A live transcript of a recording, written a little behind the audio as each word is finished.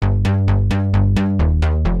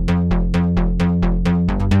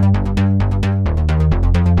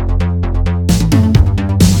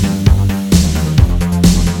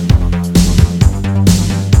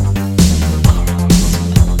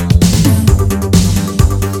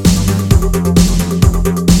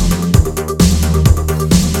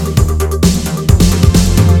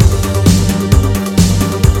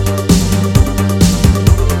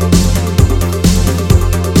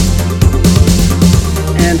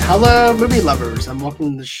Hello, movie lovers, and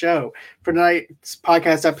welcome to the show. For tonight's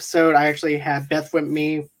podcast episode, I actually have Beth with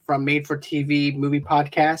me from Made for TV Movie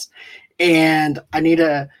Podcast, and I need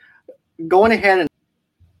to go on ahead and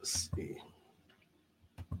see.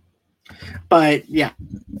 But yeah,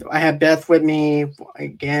 I have Beth with me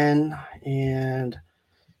again, and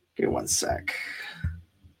give me one sec.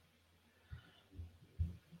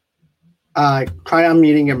 Try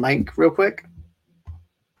unmuting your mic real quick.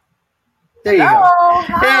 There you go.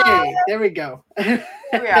 Hi. Hey, there we go. Here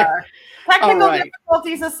we are. Technical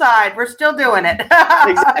difficulties aside, we're still doing it.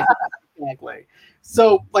 Exactly.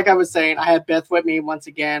 So, like I was saying, I have Beth with me once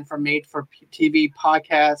again from Made for TV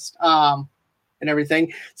Podcast and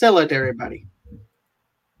everything. Say hello to everybody.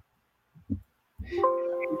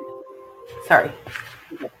 Sorry.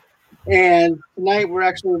 And tonight we're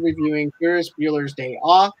actually reviewing Ferris Bueller's Day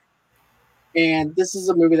Off. And this is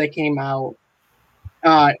a movie that came out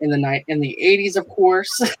in the 80s, of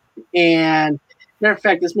course. And matter of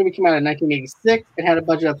fact, this movie came out in 1986. It had a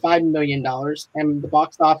budget of $5 million, and the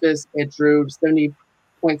box office it drew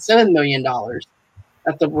 $70.7 million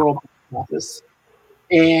at the world box office.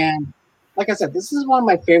 And like I said, this is one of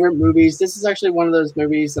my favorite movies. This is actually one of those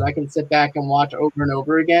movies that I can sit back and watch over and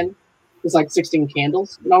over again. It's like 16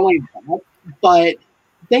 Candles. Not only that, but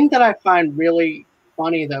the thing that I find really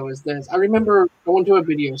funny though is this. I remember going to a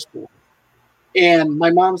video school. And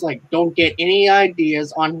my mom's like, don't get any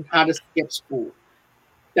ideas on how to skip school.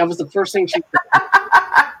 That was the first thing she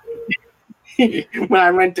said when I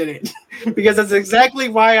rented it. Because that's exactly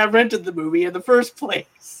why I rented the movie in the first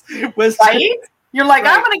place. Right? You're like,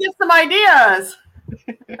 right. I'm going to get some ideas.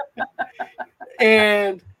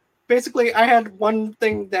 And basically, I had one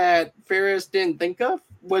thing that Ferris didn't think of,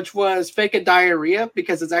 which was fake a diarrhea,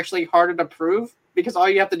 because it's actually harder to prove. Because all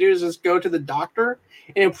you have to do is just go to the doctor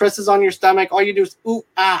and it presses on your stomach. All you do is, ooh,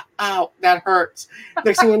 ah, ow, that hurts.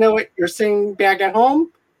 Next thing you know it, you're sitting back at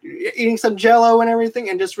home, eating some Jell-O and everything,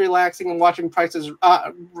 and just relaxing and watching The Price is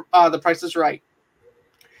Right.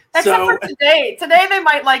 Except for today. Today they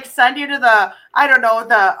might like send you to the, I don't know,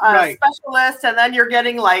 the right. specialist, and then you're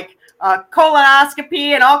getting like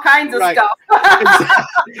colonoscopy and all kinds of stuff.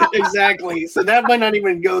 Exactly. So that might not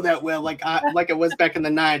even go that well like it was back in the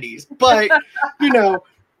 90s. But,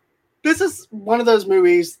 this is one of those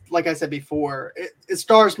movies, like I said before, it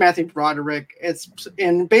stars Matthew Broderick.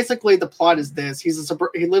 And basically the plot is this. He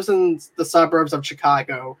lives in the suburbs of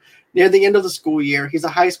Chicago near the end of the school year. He's a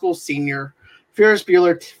high school senior. Ferris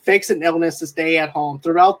Bueller fakes an illness to stay at home.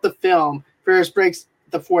 Throughout the film, Ferris breaks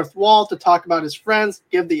the fourth wall to talk about his friends,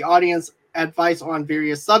 give the audience advice on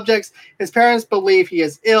various subjects. His parents believe he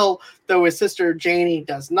is ill, though his sister Janie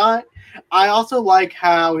does not. I also like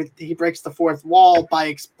how he breaks the fourth wall by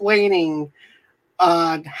explaining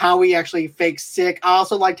how he actually fakes sick. I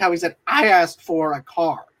also liked how he said, I asked for a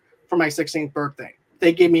car for my 16th birthday.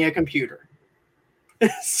 They gave me a computer.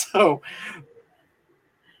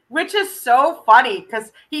 Which is so funny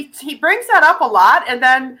because he brings that up a lot, and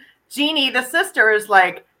then Jeannie, the sister, is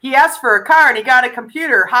like, he asked for a car and he got a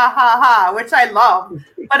computer, ha ha ha, which I love.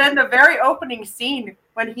 But in the very opening scene,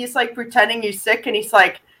 when he's like pretending he's sick and he's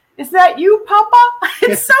like, is that you, Papa?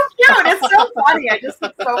 It's so cute. It's so funny. It's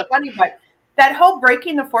so funny. But that whole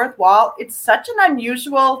breaking the fourth wall, it's such an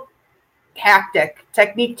unusual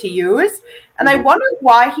technique to use. And I wonder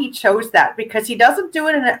why he chose that, because he doesn't do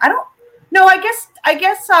it I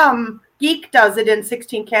guess Geek does it in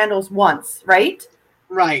 16 Candles once, right?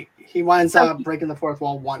 Right. He winds up breaking the fourth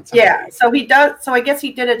wall once. Yeah. So he does. So I guess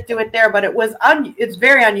he did do it there, but it's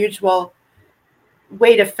very unusual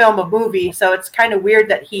way to film a movie. So it's kind of weird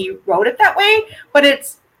that he wrote it that way, but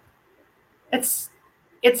it's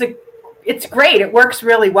great. It works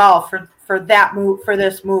really well for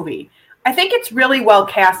this movie. I think it's really well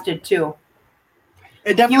casted too.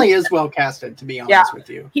 It definitely is well casted, to be honest with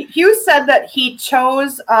you. Hugh said that he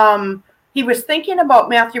chose, he was thinking about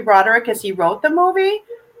Matthew Broderick as he wrote the movie,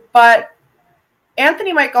 but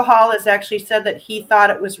Anthony Michael Hall has actually said that he thought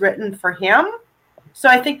it was written for him. So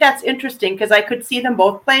I think that's interesting because I could see them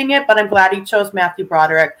both playing it, but I'm glad he chose Matthew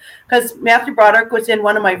Broderick because Matthew Broderick was in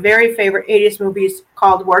one of my very favorite 80s movies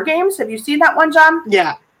called War Games. Have you seen that one, John?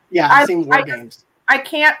 Yeah, I've seen War Games. I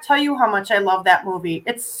can't tell you how much I love that movie.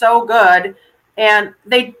 It's so good. And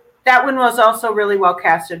that one was also really well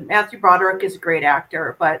casted. Matthew Broderick is a great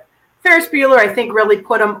actor, but Ferris Bueller, I think, really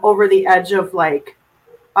put him over the edge of like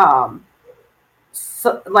as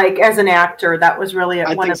an actor. That was really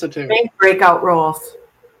one of the main breakout roles.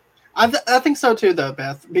 I think so too, though,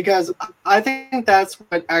 Beth, because I think that's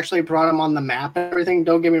what actually brought him on the map and everything.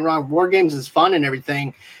 Don't get me wrong, War Games is fun and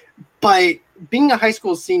everything, but being a high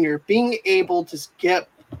school senior, being able to skip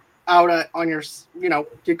out on your,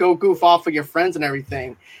 to go goof off with your friends and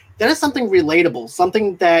everything, that is something relatable,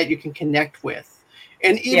 something that you can connect with.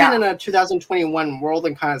 And even in a 2021 world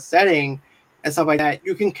and kind of setting and stuff like that,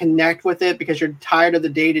 you can connect with it because you're tired of the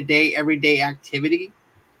day-to-day, everyday activity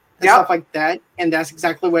and stuff like that. And that's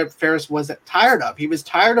exactly what Ferris was tired of. He was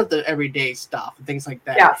tired of the everyday stuff and things like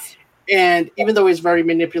that. Yes. And even though he's very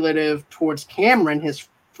manipulative towards Cameron, his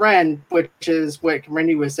friend, which is what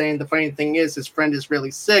Randy was saying, the funny thing is his friend is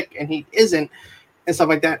really sick and he isn't, and stuff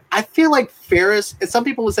like that. I feel like Ferris, and some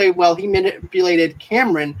people would say, well, he manipulated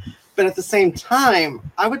Cameron, but at the same time,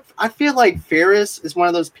 I feel like Ferris is one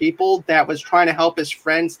of those people that was trying to help his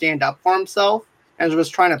friend stand up for himself and was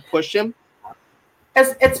trying to push him.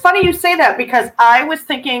 It's funny you say that, because I was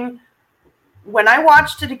thinking when I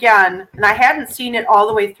watched it again, and I hadn't seen it all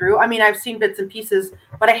the way through. I mean, I've seen bits and pieces,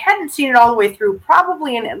 but I hadn't seen it all the way through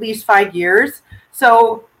probably in at least 5 years.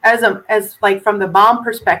 So as like from the mom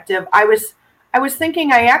perspective, I was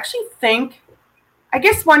thinking, I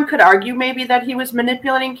guess one could argue maybe that he was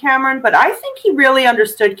manipulating Cameron, but I think he really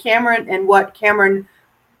understood Cameron and what Cameron,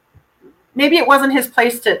 maybe it wasn't his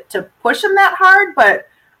place to push him that hard, but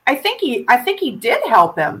I think he did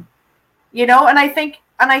help him, and I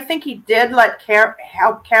think he did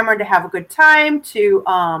help Cameron to have a good time, to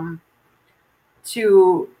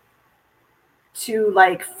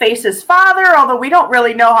like face his father, although we don't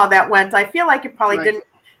really know how that went. I feel like it probably wasn't.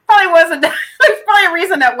 There's probably a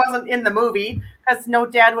reason that wasn't in the movie, because no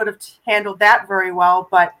dad would have handled that very well.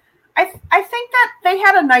 But I think that they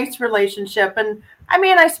had a nice relationship, and I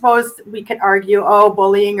mean, I suppose we could argue,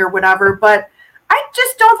 bullying or whatever, but I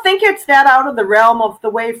just don't think it's that out of the realm of the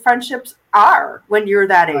way friendships are when you're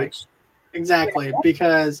that age. Exactly,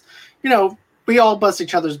 because we all bust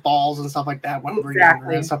each other's balls and stuff like that when we're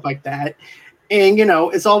younger and stuff like that, and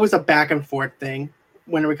it's always a back and forth thing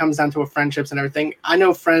when it comes down to friendships and everything. I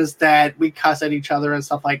know friends that we cuss at each other and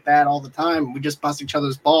stuff like that all the time. We just bust each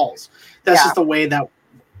other's balls. That's just the way that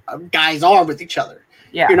guys are with each other.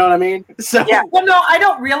 Yeah. You know what I mean? So Well, no, I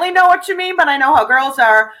don't really know what you mean, but I know how girls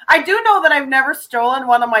are. I do know that I've never stolen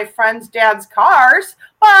one of my friend's dad's cars,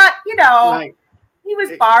 but he was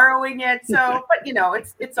borrowing it. So, but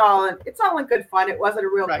it's all in good fun. It wasn't a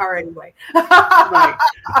real car anyway. Right.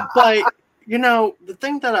 But the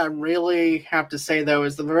thing that I really have to say, though,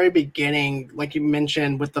 is the very beginning, like you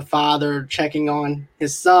mentioned, with the father checking on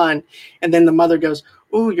his son, and then the mother goes,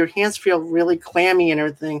 "Ooh, your hands feel really clammy and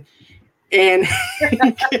everything." And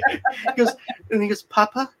he goes,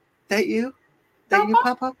 "Papa, that you? That you,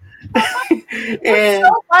 Papa?" It's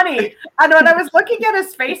so funny. And when I was looking at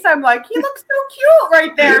his face, I'm like, he looks so cute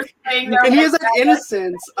right there. And he has that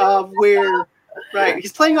innocence of where,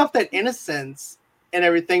 he's playing off that innocence and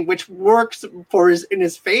everything, which works in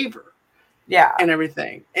his favor. Yeah. And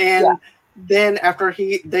everything. And then after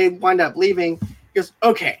they wind up leaving, he goes,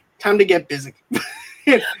 "Okay, time to get busy."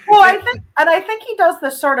 Well, I think he does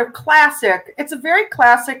this sort of classic. It's a very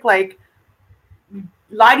classic, like,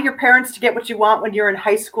 lie to your parents to get what you want when you're in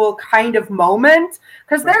high school kind of moment,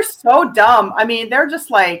 because they're so dumb. I mean, they're just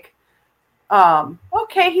like,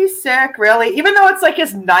 okay, he's sick, really. Even though it's like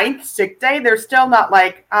his 9th sick day, they're still not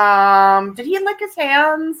like, did he lick his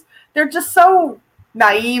hands? They're just so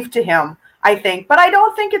naive to him, I think. But I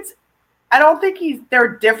don't think they're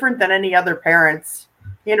different than any other parents.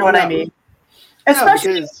 You know what I mean?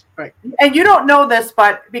 Especially, and you don't know this,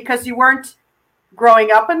 but because you weren't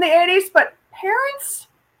growing up in the 80s, but parents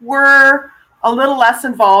were a little less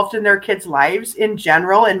involved in their kids' lives in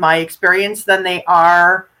general, in my experience, than they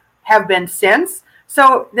have been since.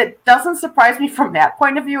 So that doesn't surprise me from that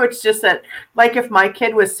point of view. It's just that, like, if my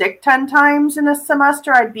kid was sick 10 times in a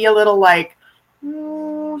semester, I'd be a little like,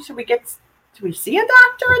 should we see a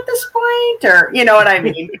doctor at this point? Or, you know what I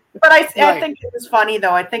mean? But I think it was funny,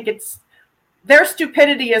 though. I think their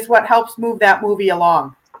stupidity is what helps move that movie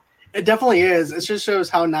along. It definitely is. It just shows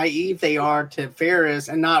how naive they are to Ferris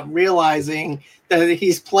and not realizing that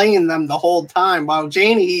he's playing them the whole time, while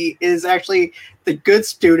Janie is actually the good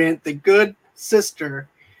student, the good sister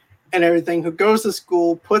and everything, who goes to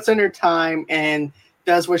school, puts in her time, and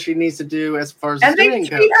does what she needs to do as far as the student goes. And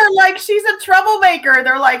they treat her like she's a troublemaker.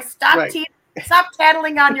 They're like, stop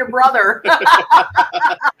tattling on your brother.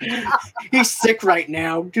 He's sick right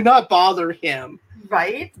now. Do not bother him.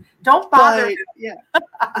 Right? Don't bother him. Yeah.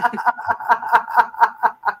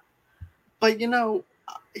 But,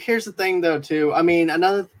 here's the thing, though, too. I mean,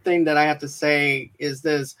 another thing that I have to say is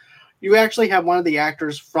this. You actually have one of the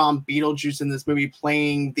actors from Beetlejuice in this movie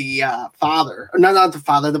playing the father. Or not the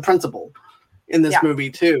father, the principal in this movie,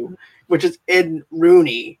 too, which is Ed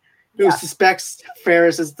Rooney. who Yeah. suspects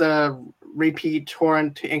Ferris is the repeat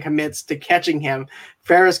torrent and commits to catching him.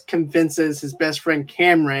 Ferris convinces his best friend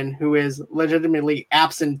Cameron, who is legitimately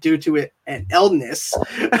absent due to an illness.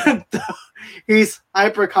 He's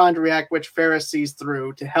hypochondriac, which Ferris sees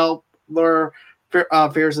through to help lure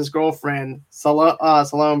Ferris's girlfriend,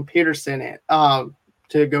 Salome Peterson,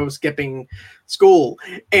 to go skipping school.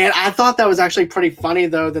 And I thought that was actually pretty funny,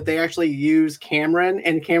 though, that they actually use Cameron,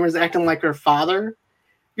 and Cameron's acting like her father.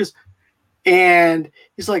 And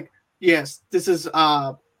he's like, yes, this is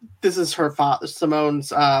her father, Simone's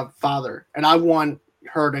father, and I want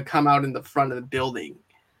her to come out in the front of the building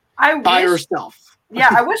by herself. Yeah,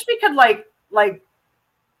 I wish we could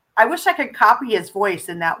I wish I could copy his voice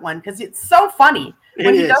in that one because it's so funny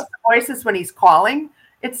when he does the voices when he's calling.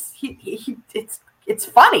 It's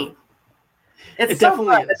funny. It's so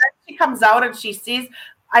definitely good. And then she comes out and she sees,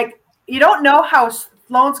 you don't know how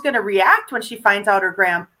Sloane's going to react when she finds out her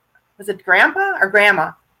grandma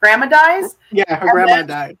dies. Yeah, her grandma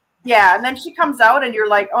died. Yeah, and then she comes out and you're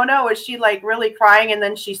like, oh no, is she like really crying? And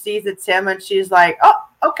then she sees it's him and she's like, oh,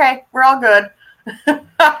 okay, we're all good.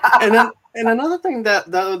 And another thing that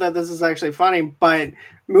this is actually funny, but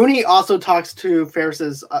Mooney also talks to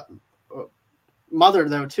Ferris's mother,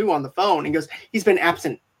 though, too, on the phone. He goes, he's been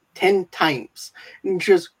absent 10 times. And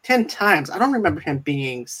she goes, 10 times? I don't remember him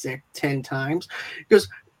being sick 10 times. He goes,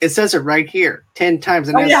 it says it right here, 10 times.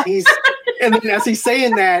 And and then as he's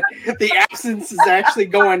saying that, the absence is actually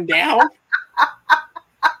going down.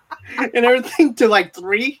 And everything to like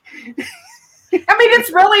 3. I mean,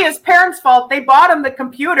 it's really his parents' fault. They bought him the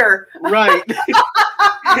computer. Right.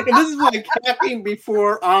 And this is like hacking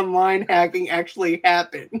before online hacking actually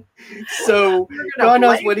happened. So God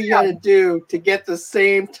knows what he had to do to get the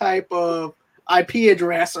same type of IP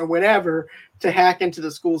address or whatever to hack into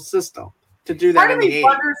the school system to do that. Part of me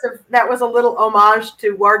wonders if that was a little homage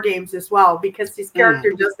to War Games as well, because his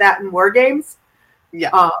character does that in War Games.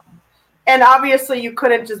 Yeah. And obviously, you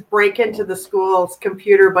couldn't just break into the school's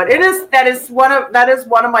computer, but that is one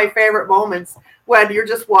of my favorite moments when you're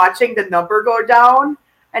just watching the number go down,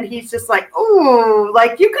 and he's just like, "Ooh!"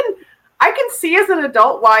 Like I can see as an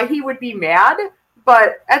adult why he would be mad,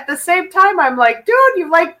 but at the same time, I'm like, "Dude,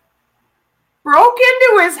 you like broke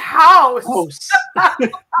into his house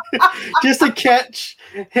just to catch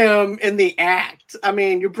him in the act." I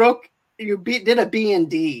mean, did a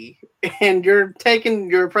B&D. And you're taking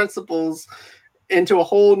your principles into a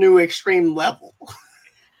whole new extreme level.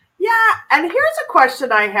 Yeah, and here's a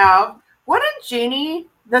question I have. Wouldn't Jeannie,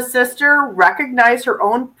 the sister, recognize her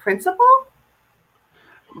own principal?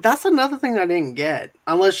 That's another thing I didn't get.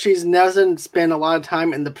 Unless she doesn't spend a lot of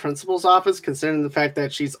time in the principal's office, considering the fact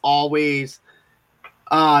that she's always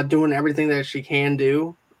doing everything that she can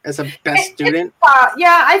do as a best student.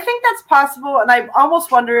 Yeah, I think that's possible. And I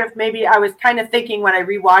almost wonder if maybe I was kind of thinking when I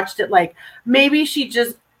rewatched it, like maybe she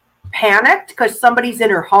just panicked because somebody's in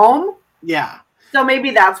her home. Yeah. So maybe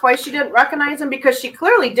that's why she didn't recognize him, because she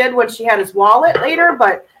clearly did when she had his wallet later.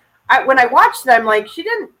 But when I watched them, like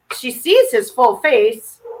she sees his full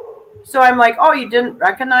face. So I'm like, oh, you didn't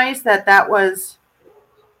recognize that was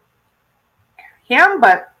him?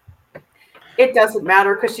 But it doesn't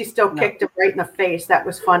matter because she still kicked him right in the face. That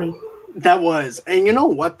was funny. That was. And you know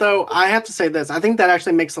what, though? I have to say this. I think that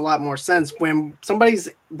actually makes a lot more sense. When somebody's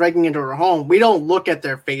breaking into her home, we don't look at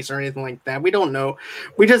their face or anything like that. We don't know.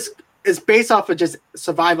 It's based off of just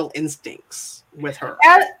survival instincts with her.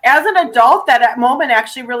 As an adult, that moment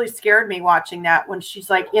actually really scared me watching that when she's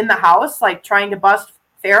like in the house, like trying to bust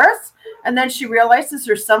Ferris. And then she realizes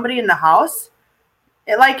there's somebody in the house.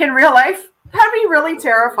 Like in real life, that'd be really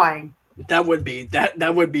terrifying. That would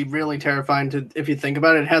be really terrifying if you think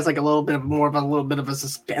about it. It has like a little bit of a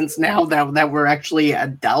suspense now that we're actually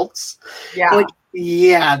adults. Yeah. Like,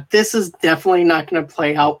 yeah, this is definitely not going to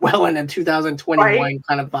play out well in a 2021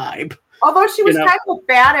 kind of vibe. Although she was kind of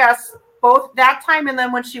badass both that time and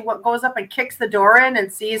then when she goes up and kicks the door in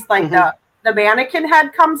and sees like the mannequin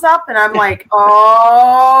head comes up, and I'm like,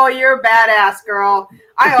 oh, you're a badass girl.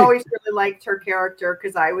 I always really liked her character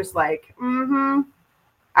because I was like,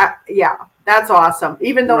 yeah, that's awesome.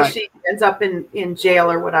 Even though she ends up in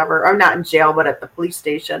jail or whatever, or not in jail, but at the police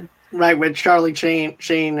station. Right, with Charlie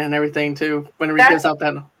Sheen and everything too. Whenever he gives out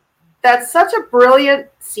that. That's such a brilliant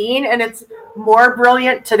scene, and it's more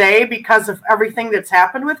brilliant today because of everything that's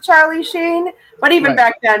happened with Charlie Sheen. But even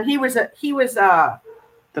back then, he was pretty much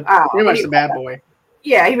the bad boy.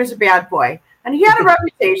 Yeah, he was a bad boy, and he had a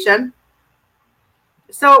reputation.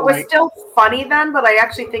 So it was still funny then, but I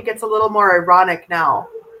actually think it's a little more ironic now.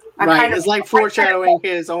 It's like foreshadowing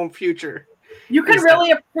his own future. You can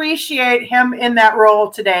really appreciate him in that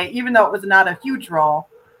role today, even though it was not a huge role.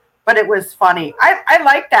 but it was funny. I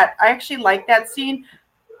like that. I actually like that scene.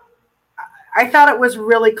 I thought it was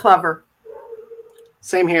really clever.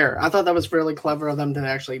 Same here. I thought that was really clever of them to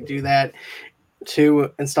actually do that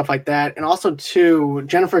too and stuff like that. And also too,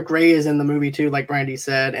 Jennifer Grey is in the movie too, like Brandy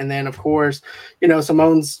said. And then of course,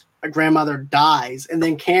 Simone's grandmother dies. And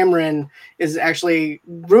then Cameron is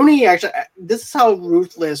Rooney this is how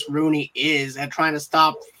ruthless Rooney is at trying to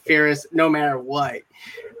stop Ferris no matter what.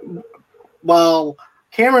 Well,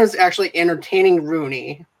 Cameron's actually entertaining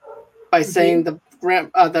Rooney by saying that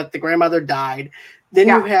the grandmother died. Then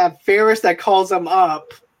you have Ferris that calls him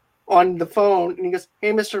up on the phone and he goes,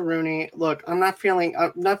 "Hey, Mr. Rooney, look, I'm not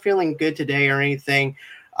feeling good today or anything.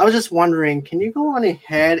 I was just wondering, can you go on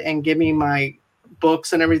ahead and give me my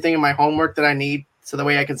books and everything and my homework that I need so that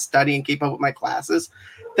way I can study and keep up with my classes?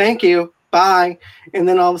 Thank you. Bye." And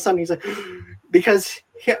then all of a sudden he's like, because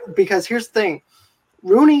here's the thing.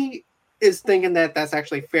 Rooney is thinking that that's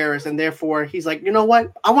actually Ferris, and therefore he's like, you know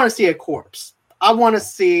what? I want to see a corpse. I want to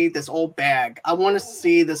see this old bag. I want to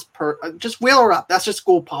see this just wheel her up. That's just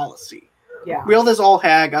school policy. Yeah. Wheel this old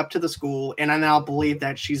hag up to the school, and I now believe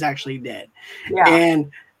that she's actually dead. Yeah. And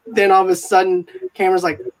then all of a sudden, Cameron's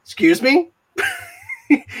like, "Excuse me?"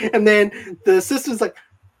 And then the assistant's like,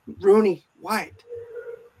 "Rooney, what?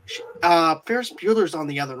 Ferris Bueller's on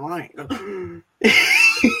the other line."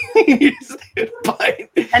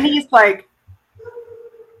 And he's like,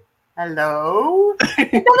 "Hello?" And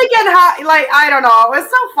then again, I don't know. It was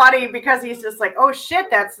so funny because he's just like, "Oh shit,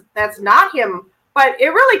 that's not him." But it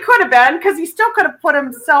really could have been, because he still could have put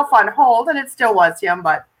himself on hold, and it still was him.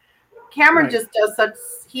 But Cameron just does such.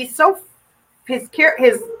 He's so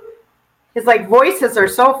his like voices are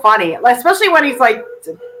so funny, especially when he's like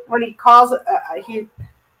when he calls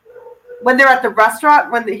when they're at the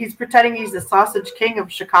restaurant when he's pretending he's the Sausage King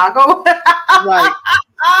of Chicago. Right.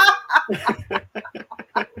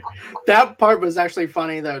 That part was actually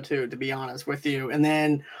funny though too, to be honest with you. And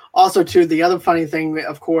then also too, the other funny thing,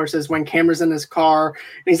 of course, is when Cameron's in his car and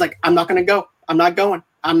he's like, "I'm not gonna go. I'm not going.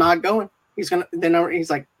 I'm not going." He's like, then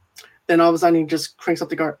all of a sudden he just cranks up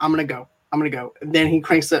the car. "I'm gonna go. I'm gonna go." And then he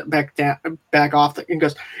cranks it back off and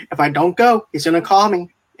goes, "If I don't go, he's gonna call me.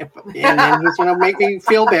 And then he's gonna make me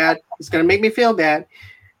feel bad. He's gonna make me feel bad.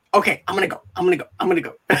 Okay, I'm gonna go. I'm gonna go. I'm gonna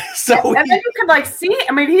go." So and then you can see.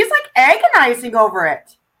 I mean, he's like agonizing over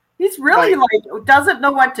it. He's really like doesn't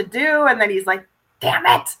know what to do, and then he's like, "Damn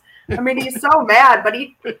it!" I mean, he's so mad. But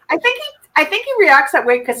I think he reacts that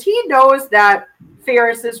way because he knows that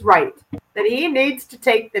Ferris is right. That he needs to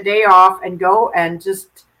take the day off and go and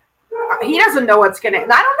just. He doesn't know what's gonna.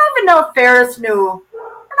 And I don't even know if Ferris knew. I don't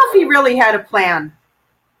know if he really had a plan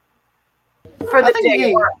for the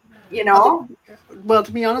day. Well,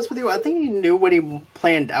 to be honest with you, I think he knew what he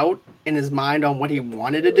planned out in his mind on what he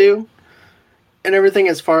wanted to do and everything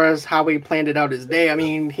as far as how he planned it out his day. I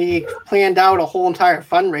mean, he planned out a whole entire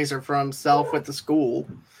fundraiser for himself with the school.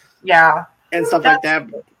 Yeah. And stuff like that,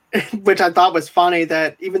 which I thought was funny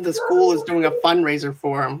that even the school is doing a fundraiser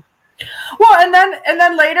for him. Well, and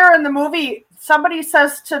then later in the movie, somebody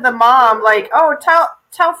says to the mom, like, "Oh,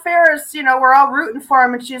 tell Ferris, we're all rooting for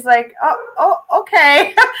him." And she's like, oh,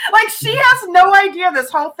 okay. Like, she has no idea this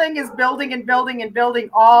whole thing is building and building and building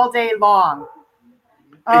all day long.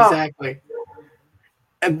 Oh. Exactly.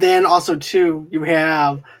 And then also too, you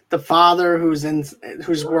have the father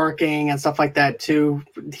who's working and stuff like that too.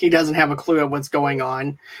 He doesn't have a clue of what's going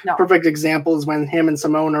on. No. Perfect example is when him and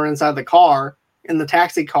Simone are inside the car, in the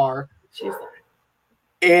taxi car.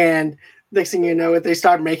 And next thing you know, they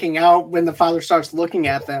start making out when the father starts looking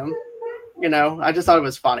at them. I just thought it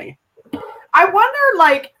was funny. I wonder,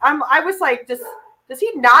 I was like, does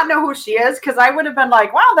he not know who she is? Because I would have been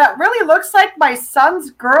like, wow, that really looks like my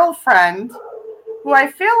son's girlfriend, who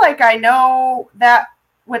I feel like I know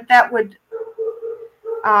what that would.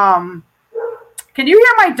 Can you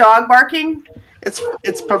hear my dog barking?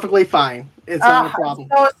 It's perfully fine. It's not a problem.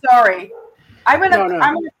 I'm so sorry.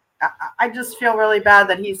 No. I just feel really bad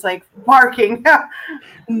that he's like barking.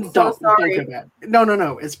 Don't feel bad.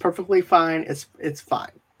 No. It's perfectly fine. It's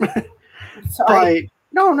fine. Sorry.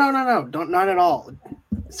 But no. Don't, not at all.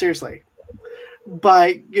 Seriously.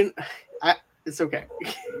 But it's okay.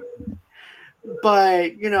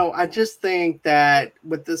 But I just think that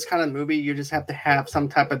with this kind of movie, you just have to have some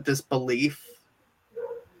type of disbelief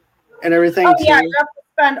and everything. Oh yeah, you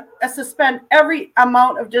have to suspend every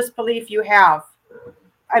amount of disbelief you have.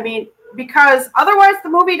 I mean, because otherwise the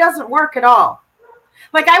movie doesn't work at all.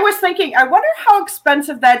 Like, I was thinking, I wonder how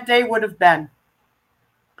expensive that day would have been.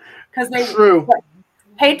 Because they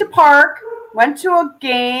paid to park, went to a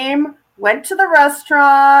game, went to the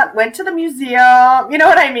restaurant, went to the museum. You know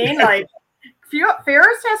what I mean? Like,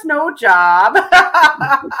 Ferris has no job.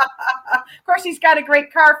 Of course, he's got a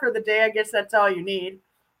great car for the day. I guess that's all you need.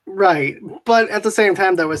 Right. But at the same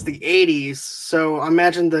time, that was the 80s. So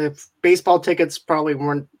imagine the baseball tickets probably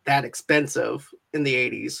weren't that expensive in the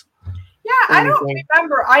 80s. Yeah, I don't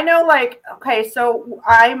remember. I know, like, okay, so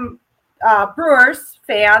I'm Brewers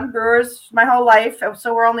fan, Brewers my whole life.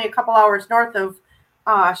 So we're only a couple hours north of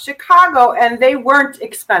Chicago, and they weren't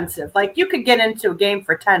expensive. Like, you could get into a game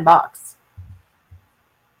for $10.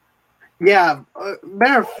 Yeah.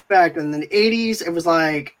 Matter of fact, in the 80s, it was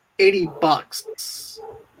like $80.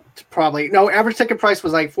 Probably. No, average ticket price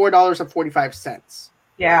was like $4.45.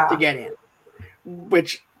 Yeah. To get in,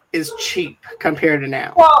 which is cheap compared to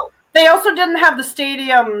now. Well, they also didn't have the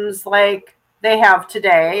stadiums like they have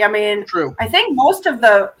today. I mean, true. I think most of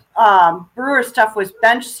the Brewer stuff was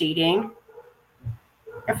bench seating,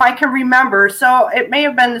 if I can remember. So it may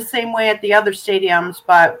have been the same way at the other stadiums,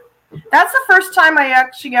 but that's the first time I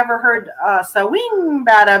actually ever heard swing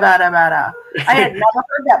bada bada bada. I had never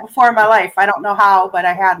heard that before in my life. I don't know how, but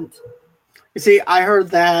I hadn't. You see, I heard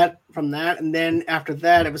that from that, and then after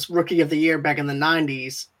that, it was Rookie of the Year back in the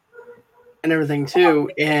 90s and everything too,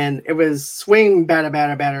 and it was swing batter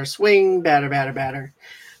batter batter, swing batter batter batter.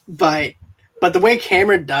 But the way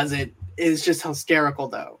Cameron does it is just hysterical,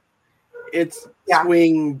 though. It's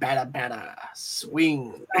swing batter batter,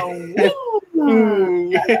 swing.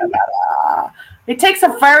 It takes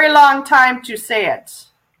a very long time to say it.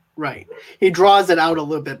 Right. He draws it out a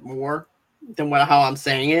little bit more than how I'm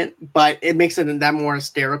saying it, but it makes it that more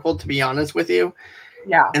hysterical, to be honest with you.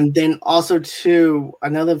 Yeah. And then also, too,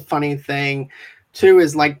 another funny thing, too,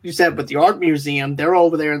 is like you said, with the art museum, they're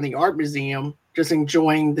over there in the art museum just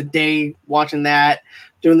enjoying the day, watching that,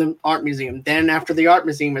 doing the art museum. Then after the art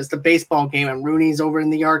museum is the baseball game, and Rooney's over in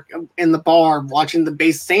the bar watching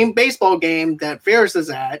the same baseball game that Ferris is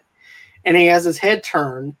at, and he has his head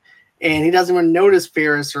turned, and he doesn't even notice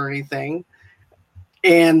Ferris or anything.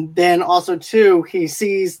 And then also, too, he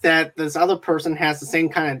sees that this other person has the same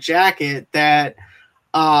kind of jacket that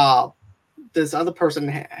this other person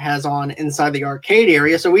has on inside the arcade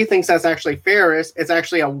area. So he thinks that's actually Ferris. It's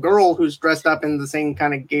actually a girl who's dressed up in the same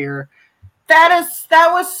kind of gear. That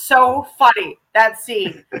was so funny, that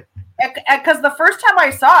scene. Because the first time I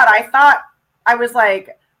saw it, I thought, I was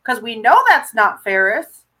like, because we know that's not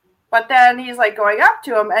Ferris. But then he's like going up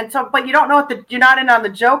to him. And so, but you don't know you're not in on the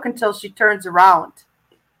joke until she turns around.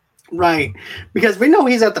 Right, because we know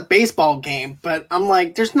he's at the baseball game, but I'm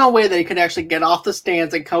like, there's no way that he could actually get off the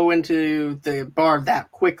stands and go into the bar that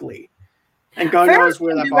quickly. And God knows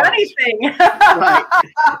where that bar is. Right,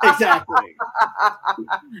 exactly.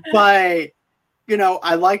 But, you know,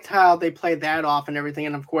 I liked how they played that off and everything.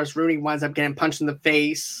 And, of course, Rooney winds up getting punched in the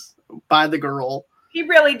face by the girl. He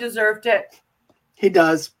really deserved it. He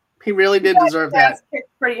does. He really did deserve that. Kicked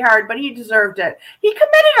pretty hard, but he deserved it. He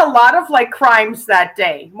committed a lot of crimes that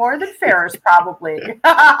day, more than Ferris probably. You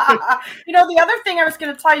know, the other thing I was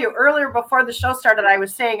going to tell you earlier before the show started, I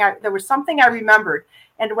was saying there was something I remembered,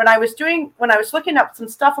 and when I was looking up some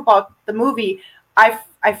stuff about the movie, I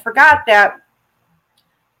forgot that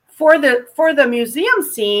for the museum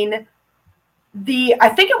scene, I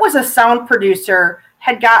think it was a sound producer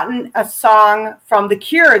had gotten a song from The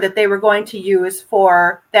Cure that they were going to use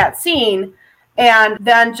for that scene. And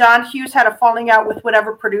then John Hughes had a falling out with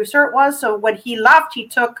whatever producer it was. So when he left, he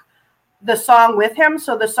took the song with him.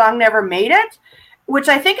 So the song never made it, which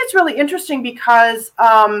I think is really interesting because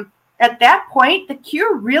at that point, The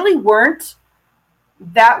Cure really weren't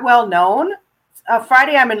that well known.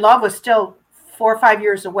 Friday I'm in Love was still 4 or 5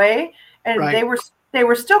 years away. And right. They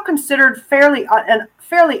were still considered fairly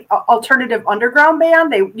alternative underground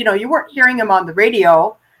band. You weren't hearing them on the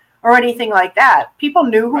radio or anything like that. People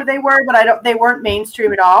knew who they were, but they weren't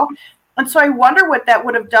mainstream at all. And so I wonder what that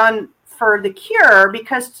would have done for The Cure,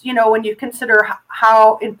 because, you know, when you consider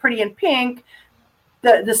how in Pretty in Pink,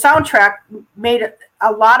 the soundtrack made a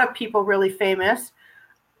lot of people really famous.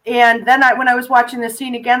 And then when I was watching the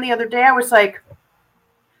scene again the other day, I was like,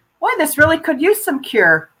 boy, this really could use some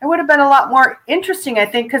Cure. It would have been a lot more interesting, I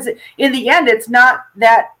think, because in the end, it's not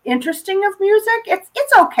that interesting of music.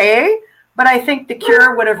 It's okay, but I think The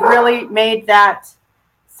Cure would have really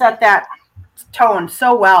set that tone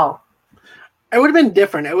so well. It would have been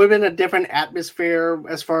different. It would have been a different atmosphere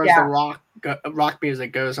as far as the rock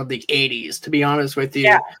music goes of the 80s, to be honest with you.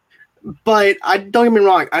 Yeah. But don't get me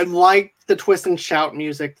wrong, I like the twist and shout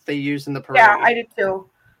music they used in the parade. Yeah, I did too.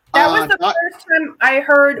 That was the first time I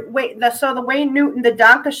heard the Wayne Newton, the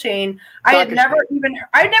Dankeschön. I'd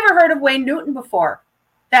never heard of Wayne Newton before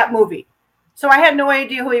that movie. So I had no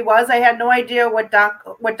idea who he was. I had no idea what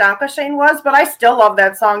Dankeschön was, but I still love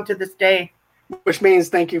that song to this day. which means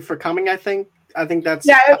thank you for coming. I think that's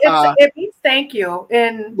it means thank you.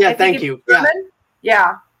 Thank you.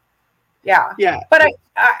 Yeah. But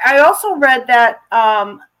I also read that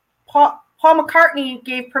Paul McCartney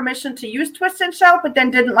gave permission to use Twist and Shout, but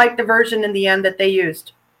then didn't like the version in the end that they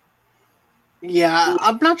used. Yeah,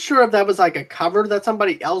 I'm not sure if that was like a cover that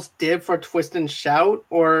somebody else did for Twist and Shout,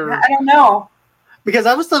 or I don't know. Because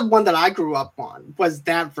that was the one that I grew up on, was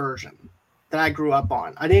that version that I grew up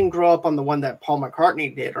on. I didn't grow up on the one that Paul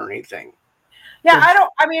McCartney did or anything. Yeah,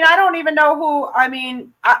 I don't even know who.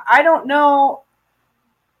 I don't know.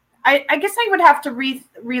 I guess I would have to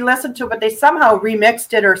re-listen to it, but they somehow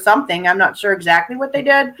remixed it or something. I'm not sure exactly what they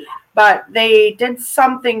did, but they did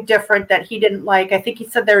something different that he didn't like. I think he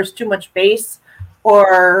said there was too much bass,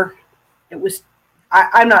 or it was.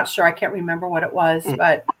 I'm not sure. I can't remember what it was,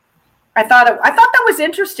 but I thought that was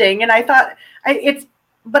interesting, and I thought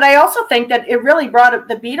But I also think that it really brought up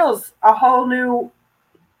the Beatles a whole new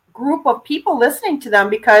group of people listening to them,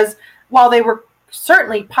 because while they were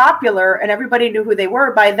certainly popular and everybody knew who they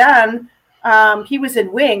were by then, he was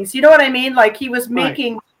in Wings. You know what I mean? Like he was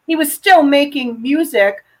still making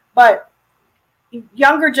music, but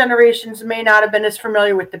younger generations may not have been as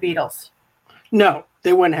familiar with the Beatles. No,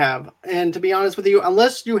 they wouldn't have. And to be honest with you,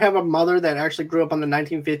 unless you have a mother that actually grew up on the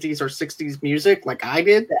 1950s or 60s music like I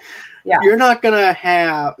did, you're not going to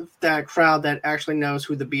have that crowd that actually knows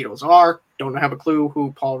who the Beatles are, don't have a clue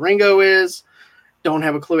who Paul Ringo is, don't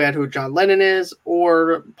have a clue at who John Lennon is,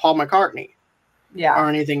 or Paul McCartney, or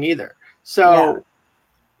anything either. So,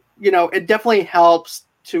 it definitely helps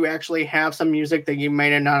to actually have some music that you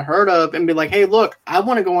may have not heard of and be like, hey, look, I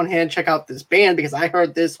want to go on ahead and check out this band because I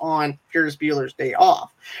heard this on Ferris Bueller's Day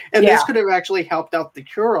Off. And this could have actually helped out The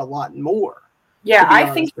Cure a lot more. Yeah, I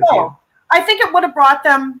think so. I think it would have brought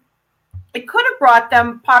them, it could have brought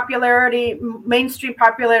them popularity, mainstream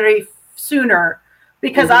popularity sooner,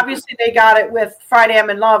 because obviously they got it with Friday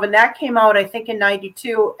I'm in Love, and that came out, I think, in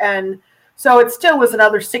 92. And so it still was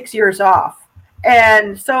another 6 years off.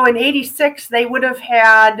 And so in 86, they would have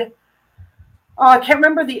had, I can't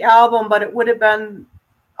remember the album, but it would have been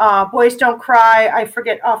Boys Don't Cry. I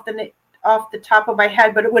forget off the top of my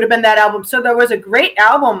head, but it would have been that album. So there was a great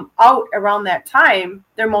album out around that time.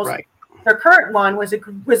 Their current one was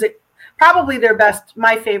probably their best,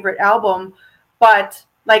 my favorite album. But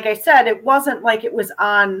like I said, it wasn't like it was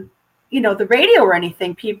on, the radio or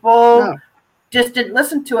anything. People just didn't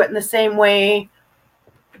listen to it in the same way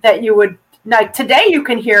that you would. Like today, you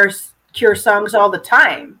can hear Cure songs all the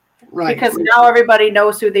time, because now everybody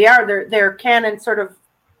knows who they are. Their canon sort of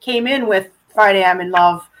came in with Friday I'm in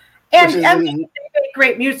Love, and they make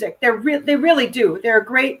great music. They really do. They're a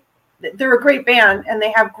great band, and they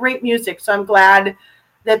have great music. So I'm glad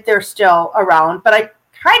that they're still around. But I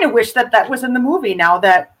kind of wish that was in the movie. Now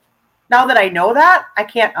that I know that, I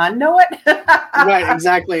can't unknow it. Right,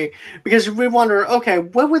 exactly. Because we wonder, okay,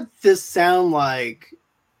 what would this sound like?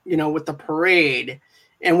 With the parade,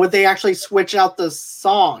 and would they actually switch out the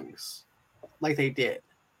songs like they did?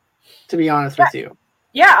 To be honest with you,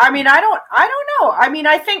 I don't know.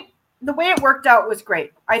 I think the way it worked out was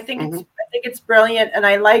great. I think it's brilliant, and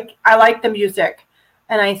I like the music,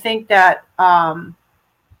 and I think that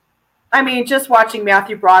just watching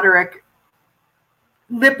Matthew Broderick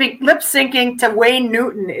lip syncing to Wayne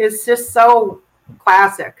Newton is just so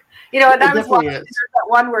classic. And I was watching that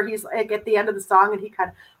one where he's like at the end of the song, and he kind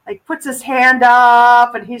of like puts his hand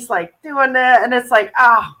up, and he's like doing it, and it's like,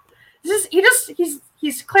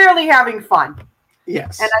 he's clearly having fun.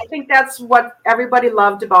 Yes. And I think that's what everybody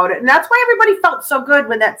loved about it. And that's why everybody felt so good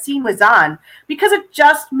when that scene was on, because it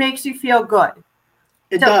just makes you feel good.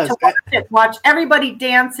 It does. To watch everybody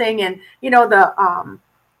dancing, and the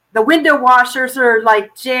window washers are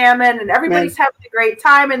like jamming, and everybody's having a great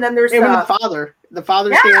time. And then there's the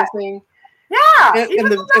father's dancing. Yeah.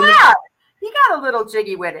 He got a little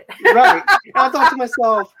jiggy with it. Right. And I thought to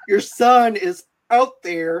myself, your son is out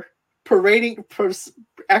there parading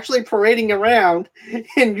around,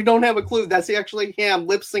 and you don't have a clue. That's actually him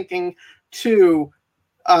lip syncing to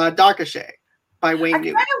Darkashay by Wayne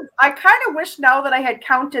Newton. I kind of wish now that I had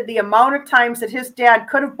counted the amount of times that his dad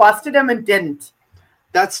could have busted him and didn't.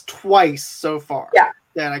 That's twice so far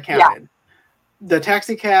that I counted. The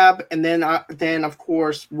taxi cab, and then of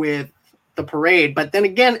course with the parade. But then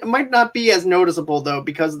again, it might not be as noticeable though,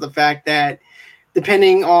 because of the fact that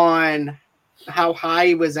depending on how high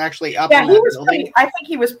he was actually up in that building. I think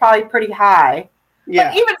he was probably pretty high. Yeah.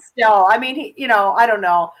 But even still, I don't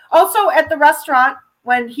know. Also at the restaurant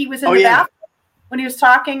when he was in the bathroom, when he was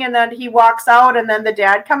talking, and then he walks out, and then the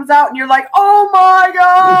dad comes out, and you're like, oh my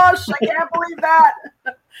gosh, I can't believe that.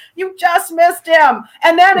 You just missed him.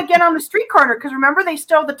 And then again on the street corner, because remember they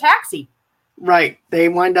stole the taxi. Right. They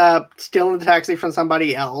wind up stealing the taxi from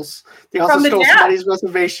somebody else. They also stole somebody's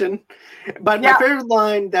reservation. But my favorite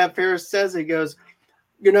line that Ferris says, he goes,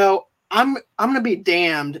 you know, I'm going to be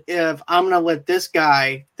damned if I'm going to let this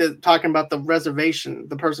guy, talking about the reservation,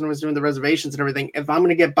 the person who was doing the reservations and everything, if I'm going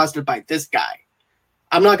to get busted by this guy.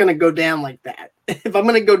 I'm not going to go down like that. If I'm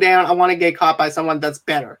going to go down, I want to get caught by someone that's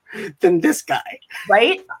better than this guy.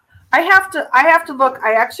 Right? I have to look.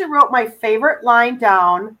 I actually wrote my favorite line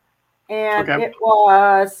down, and it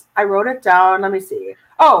was, I wrote it down. Let me see.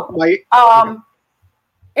 It's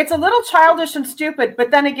a little childish and stupid,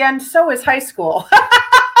 but then again, so is high school.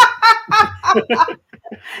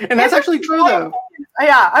 And that's actually true, though.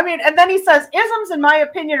 Yeah, I mean, and then he says, isms, in my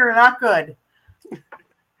opinion, are not good.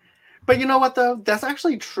 But you know what, though? That's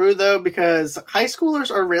actually true, though, because high schoolers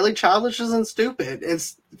are really childish and stupid.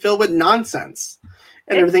 It's filled with nonsense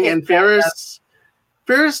and everything. And Ferris,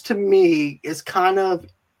 to me, is kind of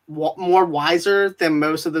more wiser than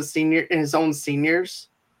most of his own seniors.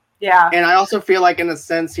 Yeah. And I also feel like, in a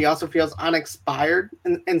sense, he also feels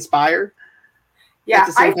inspired. Yeah. At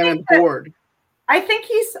the same time, and bored. I think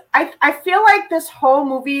I feel like this whole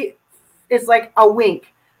movie is like a wink.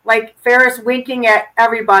 Like Ferris winking at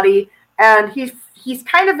everybody, and he's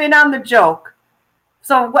kind of in on the joke.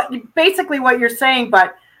 So what you're saying,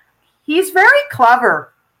 but he's very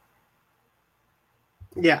clever.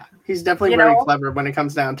 Yeah, he's definitely very clever when it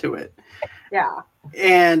comes down to it. Yeah.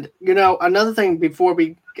 And another thing before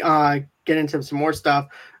we get into some more stuff,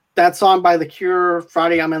 that song by The Cure,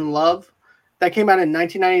 "Friday I'm in Love," that came out in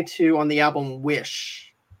 1992 on the album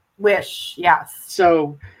Wish. Wish, yes.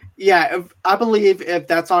 So. Yeah, I believe if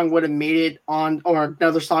that song would have made it on, or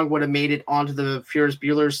another song would have made it onto the Ferris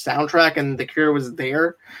Bueller's soundtrack and The Cure was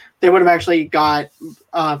there, they would have actually got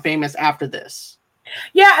famous after this.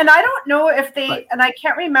 Yeah, and I don't know if and I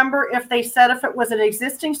can't remember if they said if it was an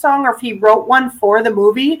existing song or if he wrote one for the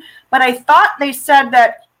movie, but I thought they said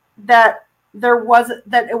that it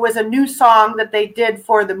was a new song that they did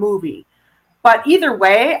for the movie. But either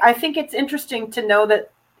way, I think it's interesting to know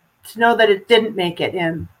that it didn't make it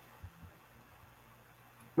in.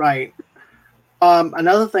 Right.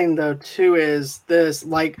 Another thing, though, too, is this,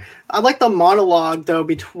 like, I like the monologue, though,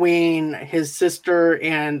 between his sister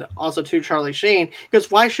and also, too, Charlie Sheen, because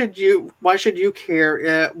why should you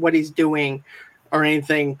care what he's doing or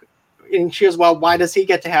anything? And she goes, well, why does he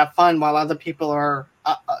get to have fun while other people are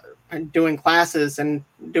doing classes and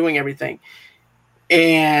doing everything?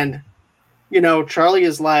 And, Charlie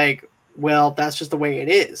is like, well, that's just the way it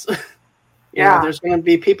is. There's going to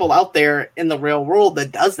be people out there in the real world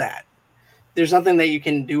that does that. There's nothing that you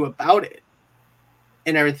can do about it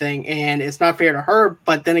and everything. And it's not fair to her.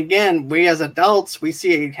 But then again, we as adults, we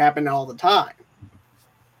see it happen all the time.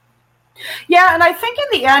 Yeah, and I think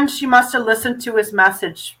in the end, she must have listened to his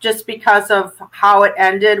message just because of how it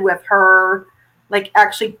ended with her, like,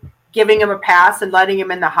 actually giving him a pass and letting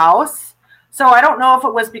him in the house. So I don't know if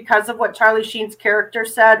it was because of what Charlie Sheen's character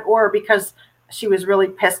said or because she was really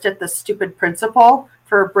pissed at the stupid principal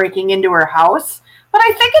for breaking into her house. But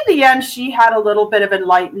I think at the end, she had a little bit of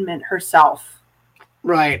enlightenment herself.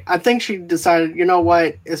 Right. I think she decided, you know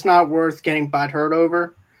what? It's not worth getting butthurt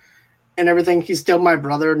over and everything. He's still my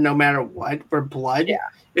brother no matter what. We're blood. Yeah.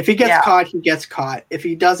 If he gets caught, he gets caught. If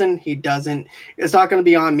he doesn't, he doesn't. It's not going to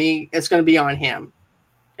be on me. It's going to be on him.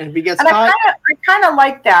 And if he gets caught... I kind of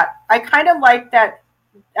like that. I kind of like that.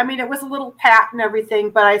 I mean, it was a little pat and everything,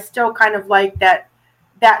 but I still kind of like that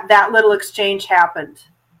little exchange happened.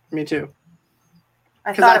 Me too.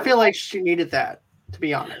 Because I feel like she needed that, to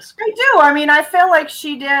be honest. I do. I mean, I feel like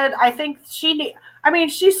she did. I think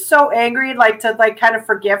she's so angry, to kind of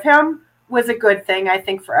forgive him was a good thing, I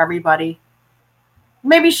think, for everybody.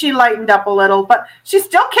 Maybe she lightened up a little, but she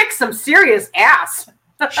still kicked some serious ass.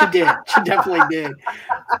 She did. She definitely did.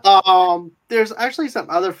 There's actually some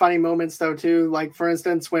other funny moments, though, too. Like, for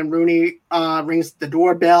instance, when Rooney rings the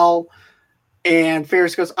doorbell and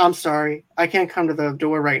Ferris goes, I'm sorry, I can't come to the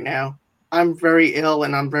door right now. I'm very ill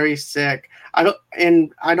and I'm very sick. I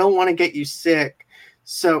don't want to get you sick.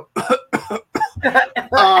 So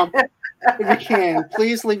if you can,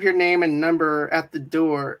 please leave your name and number at the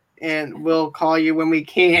door and we'll call you when we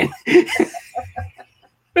can.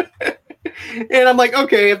 And I'm like,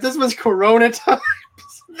 okay, if this was Corona times,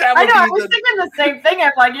 that would I was thinking the same thing.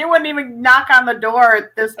 I'm like, you wouldn't even knock on the door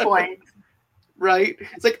at this point. Right?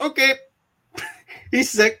 It's like, okay, he's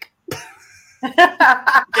sick.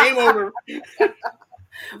 Game over.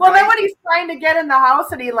 Well, then when he's trying to get in the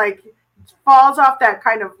house and he falls off that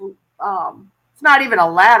kind of it's not even a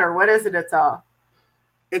ladder. What is it?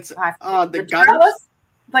 It's the gutters.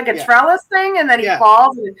 like a Yeah. trellis thing, and then he Yeah.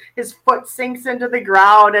 falls and his foot sinks into the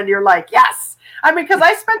ground, and you're like, yes. I mean, because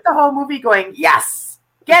I spent the whole movie going, yes,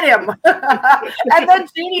 get him. And then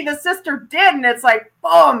Jeannie, the sister, did, and it's like,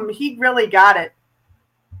 boom, he really got it.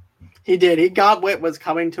 He did. He got what was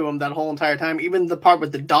coming to him that whole entire time. Even the part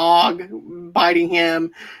with the dog biting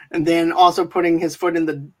him, and then also putting his foot in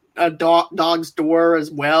the dog's door as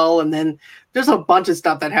well. And then there's a bunch of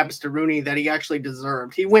stuff that happens to Rooney that he actually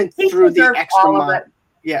deserved. He went through the extra mile.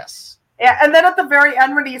 Yes. Yeah, and then at the very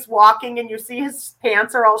end when he's walking and you see his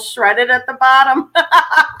pants are all shredded at the bottom.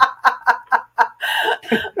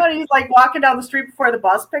 But he's like walking down the street before the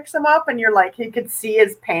bus picks him up, and you're like, he could see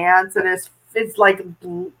his pants and his like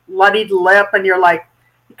bloodied lip, and you're like,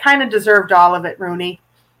 you kind of deserved all of it, Rooney.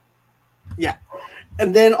 Yeah.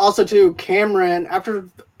 And then also too, Cameron, after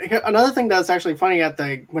another thing that's actually funny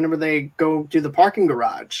whenever they go to the parking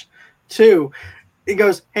garage too, he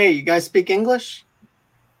goes, hey, you guys speak English?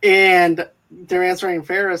 And they're answering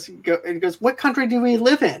Ferris. He goes, what country do we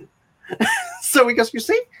live in? So he goes, you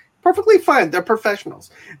see, perfectly fine. They're professionals.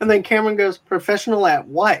 And then Cameron goes, professional at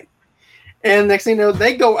what? And next thing you know,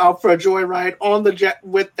 they go out for a joyride on the jet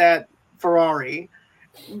with that Ferrari.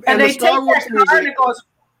 And they take that car and it goes.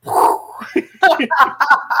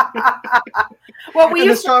 Well,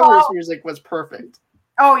 the Star Wars music was perfect.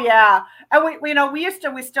 Oh yeah, and we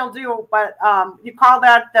still do, but you call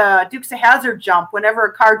that the Dukes of Hazzard jump. Whenever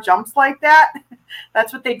a car jumps like that,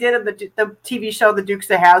 that's what they did in the TV show, The Dukes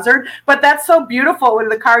of Hazzard. But that's so beautiful when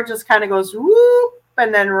the car just kind of goes whoop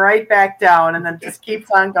and then right back down, and then just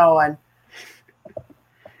keeps on going.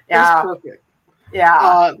 Yeah, perfect.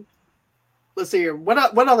 Yeah. Let's see here.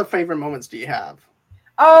 What other favorite moments do you have?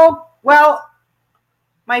 Oh well,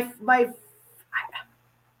 I think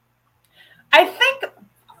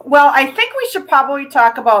we should probably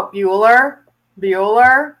talk about Bueller.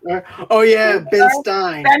 Oh yeah, Ben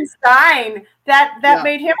Stein. Ben Stein. That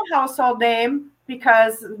made him a household name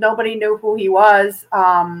because nobody knew who he was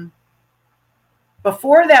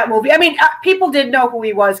before that movie. I mean, people did know who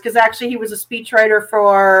he was because actually he was a speechwriter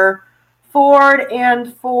for Ford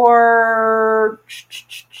and for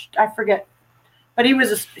I forget, but he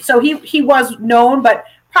was he was known, but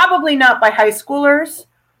probably not by high schoolers.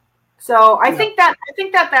 So I think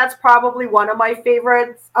that's probably one of my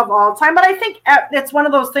favorites of all time. But I think it's one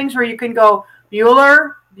of those things where you can go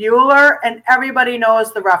Bueller, and everybody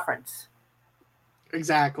knows the reference.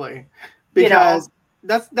 Exactly, because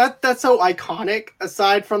that's so iconic.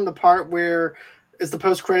 Aside from the part where it's the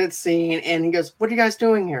post-credits scene, and he goes, "What are you guys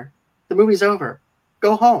doing here? The movie's over.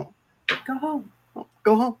 Go home. Go home.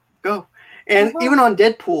 Go home. Go." And even on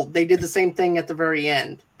Deadpool, they did the same thing at the very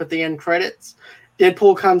end, but the end credits.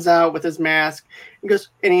 Deadpool comes out with his mask and goes,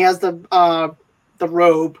 and he has the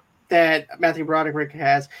robe that Matthew Broderick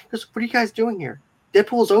has. He goes, what are you guys doing here?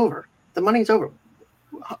 Deadpool's over. The money's over.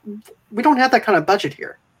 We don't have that kind of budget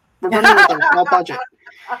here. We're running with a small budget.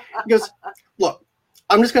 He goes, look,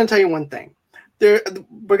 I'm just going to tell you one thing. We're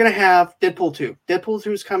going to have Deadpool 2. Deadpool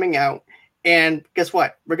 2 is coming out, and guess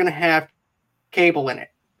what? We're going to have Cable in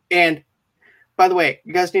it. And by the way,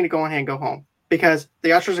 you guys need to go ahead and go home, because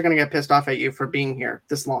the ushers are going to get pissed off at you for being here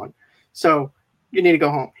this long. So you need to go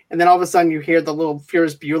home. And then all of a sudden you hear the little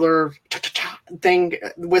Ferris Bueller thing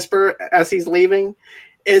whisper as he's leaving.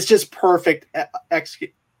 It's just perfect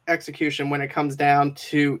execution when it comes down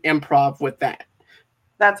to improv with that.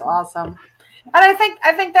 That's awesome. And I think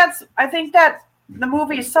that the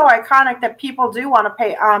movie is so iconic that people do want to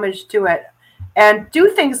pay homage to it and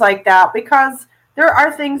do things like that, because there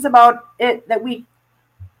are things about it that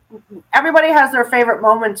everybody has their favorite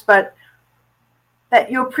moments, but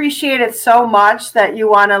that you appreciate it so much that you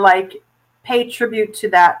want to pay tribute to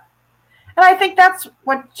that. And I think that's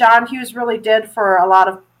what John Hughes really did for a lot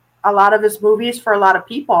of his movies, for a lot of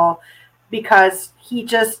people, because he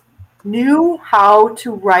just knew how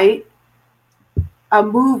to write a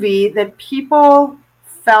movie that people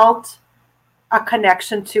felt a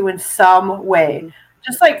connection to in some way. Mm-hmm.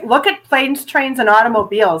 Just look at Planes, Trains, and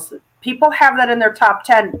Automobiles. People have that in their top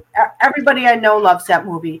 10. Everybody I know loves that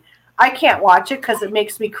movie. I can't watch it because it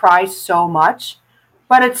makes me cry so much,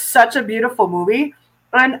 but it's such a beautiful movie.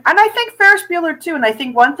 And I think Ferris Bueller too. And I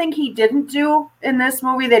think one thing he didn't do in this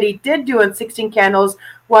movie that he did do in 16 Candles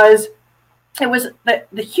was the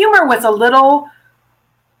humor was a little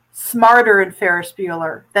smarter in Ferris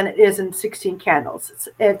Bueller than it is in 16 Candles.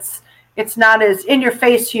 It's not as in your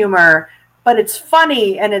face humor, but it's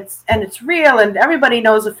funny and it's real, and everybody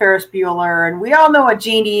knows a Ferris Bueller, and we all know a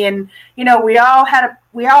Jeannie, and we all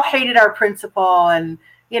hated our principal, and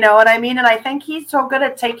you know what I mean. And I think he's so good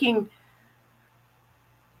at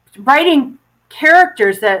writing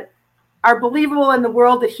characters that are believable in the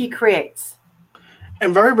world that he creates.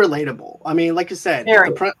 And very relatable. I mean, like you said,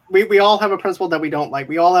 Very. we all have a principal that we don't like.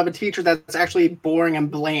 We all have a teacher that's actually boring and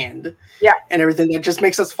bland. Yeah. And everything that just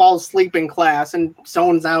makes us fall asleep in class and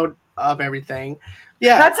zones out of everything.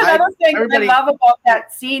 Yeah. That's another thing I love about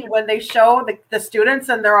that scene when they show the students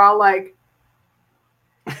and they're all like,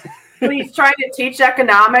 when he's trying to teach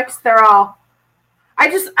economics, they're all, I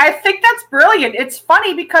think that's brilliant. It's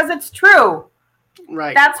funny because it's true.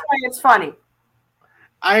 Right. That's why it's funny.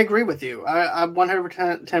 I agree with you. I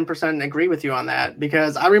 110% agree with you on that,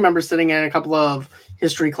 because I remember sitting in a couple of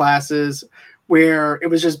history classes where it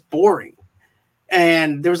was just boring.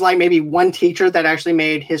 And there was like maybe one teacher that actually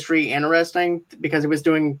made history interesting because he was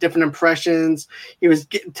doing different impressions. He was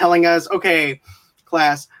telling us, okay,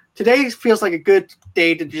 class, today feels like a good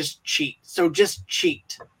day to just cheat. So just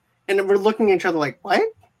cheat. And we're looking at each other like, what?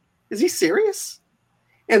 Is he serious?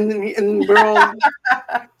 And we're all,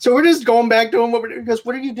 so we're just going back to him. He goes,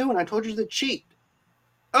 what are you doing? I told you to cheat.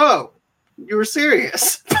 Oh, you were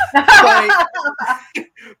serious.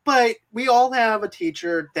 but we all have a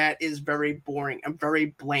teacher that is very boring and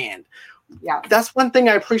very bland. Yeah. That's one thing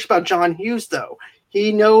I appreciate about John Hughes, though.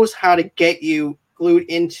 He knows how to get you glued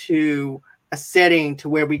into a setting to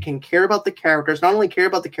where we can care about the characters, not only care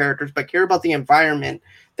about the characters, but care about the environment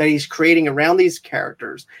that he's creating around these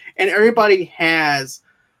characters. And everybody has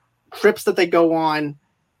trips that they go on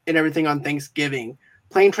and everything on Thanksgiving.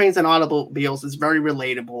 Plane, Trains, and Automobiles is very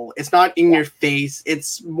relatable. It's not in your face.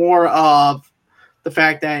 It's more of the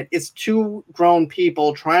fact that it's two grown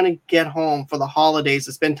people trying to get home for the holidays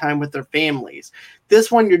to spend time with their families. This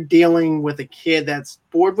one, you're dealing with a kid that's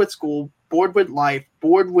bored with school, bored with life,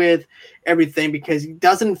 bored with everything, because he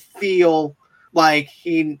doesn't feel like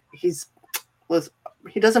he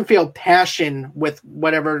doesn't feel passion with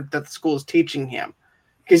whatever that the school is teaching him.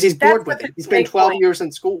 Because he's bored with it. He's been 12 years in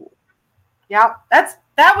school. Yeah, that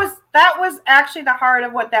was actually the heart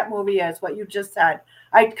of what that movie is. What you just said,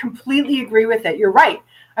 I completely agree with it. You're right.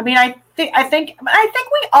 I mean, I think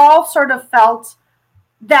we all sort of felt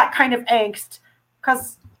that kind of angst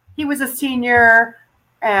because he was a senior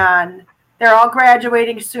and they're all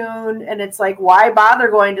graduating soon, and it's like, why bother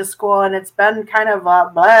going to school? And it's been kind of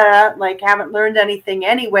like haven't learned anything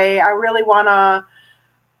anyway. I really want to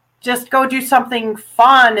just go do something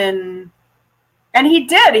fun, and he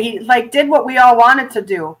did. He did what we all wanted to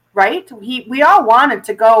do, right? We all wanted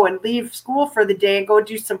to go and leave school for the day and go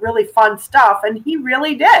do some really fun stuff, and he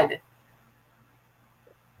really did.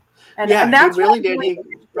 And that's he really did.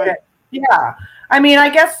 Right. Yeah. I mean,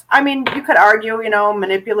 you could argue,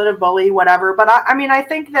 manipulative bully, whatever, but I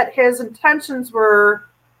think that his intentions were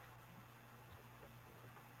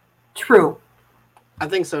true. I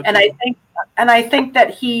think so too. And I think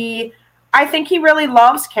that he really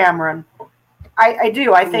loves Cameron. I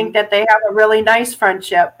do. I think that they have a really nice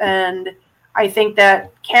friendship, and I think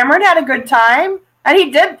that Cameron had a good time, and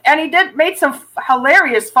he did made some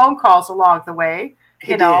hilarious phone calls along the way,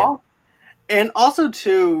 you know. And also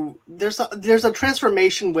too, there's a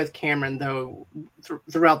transformation with Cameron though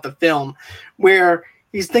throughout the film, where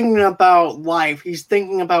he's thinking about life. He's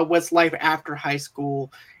thinking about what's life after high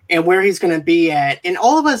school and where he's going to be at. And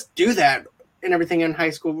all of us do that and everything in high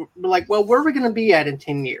school. We're like, well, where are we going to be at in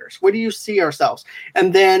 10 years? Where do you see ourselves?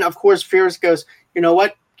 And then, of course, Ferris goes, you know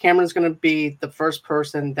what? Cameron's going to be the first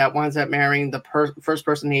person that winds up marrying the first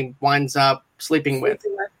person he winds up sleeping with.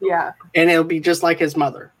 Yeah. And it'll be just like his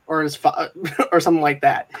mother or his or something like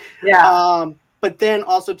that. Yeah. But then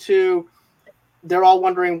also, too, they're all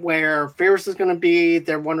wondering where Ferris is going to be.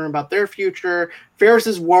 They're wondering about their future. Ferris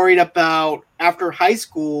is worried about after high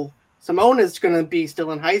school, Simone is going to be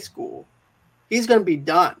still in high school. He's going to be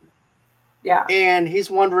done. Yeah. And he's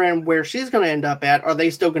wondering where she's going to end up at. Are they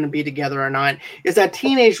still going to be together or not? It's that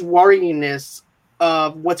teenage worryiness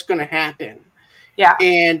of what's going to happen. Yeah.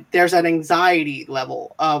 And there's that anxiety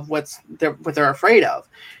level of what they're afraid of.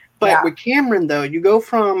 But with Cameron, though, you go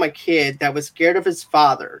from a kid that was scared of his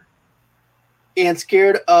father and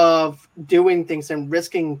scared of doing things and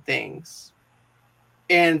risking things.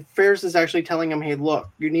 And Ferris is actually telling him, hey, look,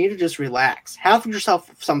 you need to just relax. Have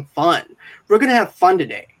yourself some fun. We're going to have fun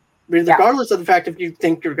today. Regardless of the fact if you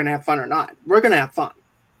think you're going to have fun or not. We're going to have fun.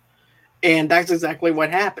 And that's exactly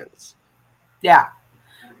what happens. Yeah.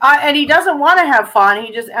 And he doesn't want to have fun.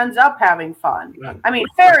 He just ends up having fun. Right. I mean,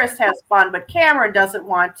 Ferris has fun, but Cameron doesn't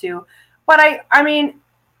want to. But I mean,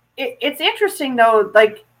 it's interesting, though.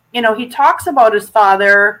 Like, he talks about his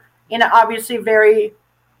father in an obviously very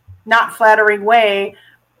not flattering way.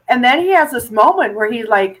 And then he has this moment where he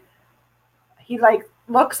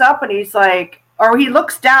looks up and he's like, or he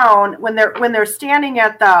looks down when they're standing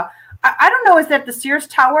at the I don't know, is that the Sears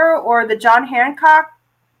Tower or the John Hancock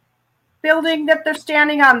building that they're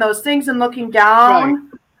standing on those things and looking down? Right.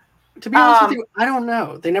 To be honest with you, I don't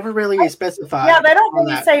know. They never really specified. Yeah, they don't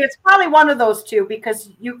really say. It's probably one of those two, because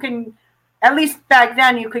you can, at least back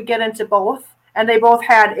then, you could get into both, and they both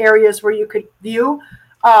had areas where you could view.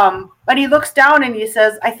 But he looks down and he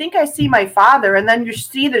says, "I think I see my father," and then you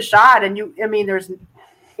see the shot, and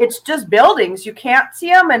it's just buildings. You can't see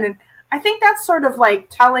him, and I think that's sort of like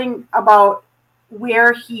telling about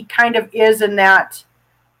where he kind of is in that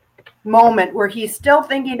moment, where he's still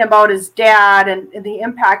thinking about his dad and the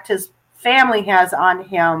impact his family has on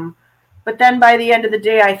him. But then by the end of the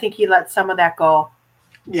day, I think he lets some of that go,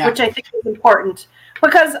 which I think is important,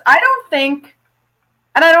 because I don't think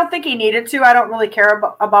he needed to. I don't really care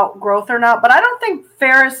about growth or not, but I don't think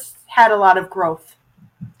Ferris had a lot of growth,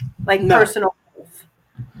 like personal growth.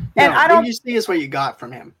 And I don't. What you see is what you got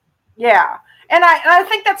from him. Yeah, and I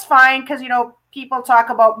think that's fine, because people talk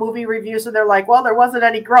about movie reviews and they're like, well, there wasn't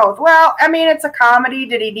any growth. Well, I mean, it's a comedy.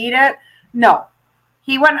 Did he need it? No.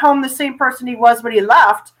 He went home the same person he was when he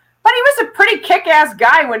left, but he was a pretty kick-ass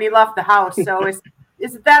guy when he left the house. So is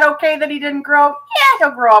that okay that he didn't grow? Yeah,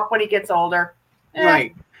 he'll grow up when he gets older.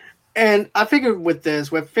 Right. And I figured with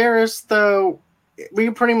Ferris, though, we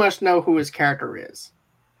pretty much know who his character is.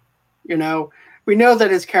 We know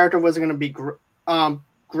that his character wasn't going to be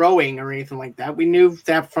growing or anything like that. We knew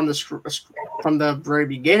that from the very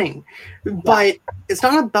beginning. But it's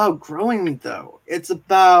not about growing, though. It's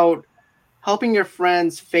about helping your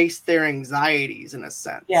friends face their anxieties, in a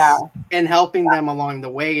sense. Yeah. And helping them along the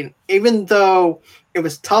way. And even though it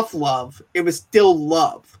was tough love, it was still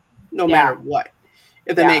love, no matter what.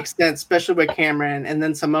 If that makes sense, especially with Cameron, and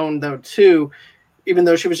then Simone, though, too, even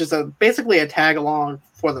though she was just basically a tag along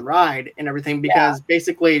for the ride and everything, because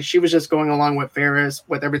basically she was just going along with Ferris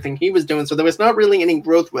with everything he was doing. So there was not really any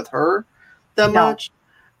growth with her that much.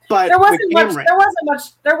 But there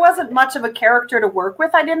wasn't much of a character to work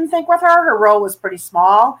with, I didn't think, with her. Her role was pretty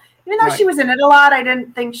small. Even though she was in it a lot, I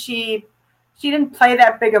didn't think she didn't play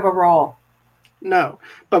that big of a role. No.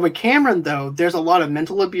 But with Cameron, though, there's a lot of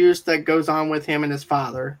mental abuse that goes on with him and his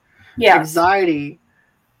father. Yeah. Anxiety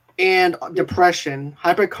and depression.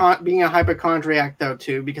 Being a hypochondriac, though,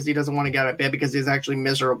 too, because he doesn't want to get out of bed because he's actually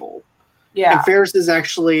miserable. Yeah. And Ferris is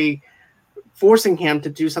actually forcing him to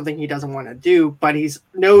do something he doesn't want to do, but he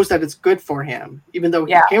knows that it's good for him, even though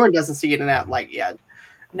Cameron doesn't see it in that light yet.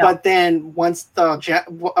 No. But then once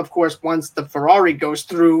the Ferrari goes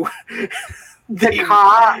through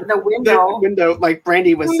the window, like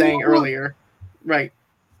Brandy was saying earlier, right?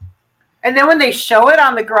 And then when they show it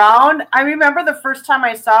on the ground, I remember the first time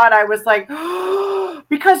I saw it, I was like,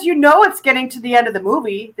 because it's getting to the end of the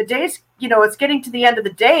movie, the day's, it's getting to the end of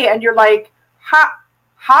the day, and you're like,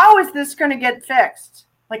 how is this going to get fixed?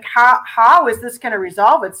 Like, how is this going to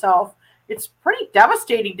resolve itself? It's pretty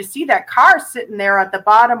devastating to see that car sitting there at the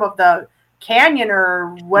bottom of the canyon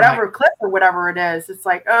or whatever cliff or whatever it is. It's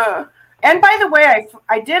like, ugh. And by the way,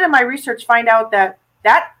 I did in my research find out that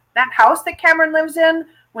house that Cameron lives in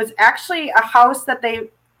was actually a house that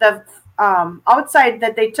outside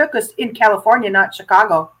that they took us in California, not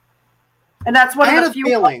Chicago. And that's one of the few.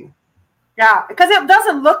 Feeling. Yeah, because it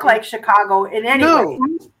doesn't look like Chicago in any way.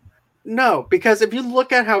 No, because if you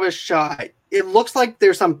look at how it's shot, it looks like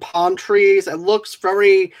there's some palm trees. It looks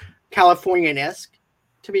very Californian-esque,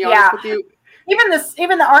 to be honest with you.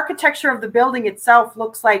 Even the architecture of the building itself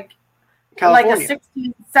looks like California. Like a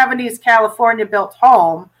 60s, 70s California built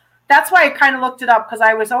home. That's why I kind of looked it up, because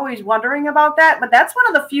I was always wondering about that. But that's one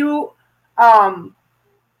of the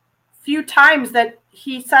few times that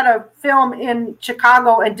he set a film in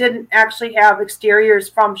Chicago and didn't actually have exteriors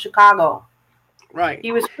from Chicago. Right.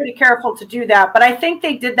 He was pretty careful to do that. But I think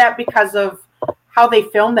they did that because of how they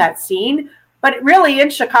filmed that scene. But really, in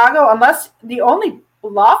Chicago, unless the only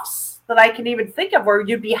bluffs that I can even think of where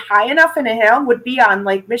you'd be high enough in a hill would be on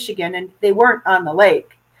Lake Michigan, and they weren't on the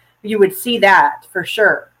lake. You would see that for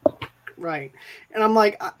sure. Right. And I'm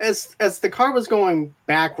like, as the car was going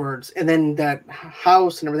backwards, and then that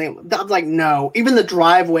house and everything, I'm like, no, even the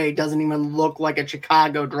driveway doesn't even look like a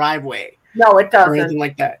Chicago driveway. No, it doesn't. Or anything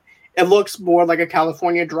like that. It looks more like a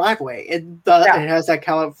California driveway. It has that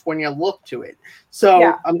California look to it.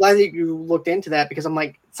 So I'm glad that you looked into that, because I'm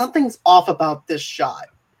like, something's off about this shot.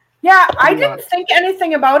 Yeah, I didn't think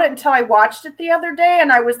anything about it until I watched it the other day,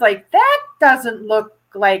 and I was like, that doesn't look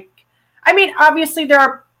like... I mean, obviously there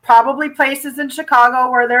are probably places in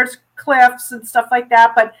Chicago where there's cliffs and stuff like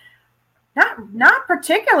that, but not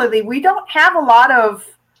particularly. We don't have a lot of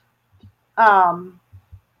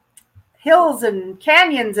hills and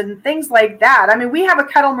canyons and things like that. I mean, we have a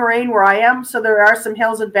kettle moraine where I am, so there are some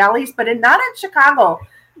hills and valleys, but not in Chicago,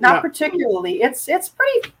 not particularly. It's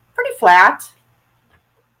pretty flat.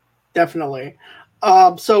 Definitely.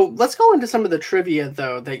 So let's go into some of the trivia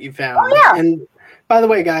though that you found. Oh yeah. And by the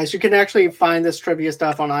way, guys, you can actually find this trivia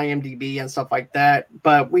stuff on IMDb and stuff like that.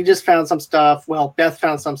 But we just found some stuff. Well, Beth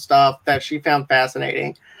found some stuff that she found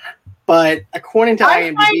fascinating. But according to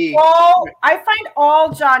IMDb, I find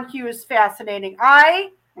all John Hughes fascinating.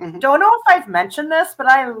 I don't know if I've mentioned this, but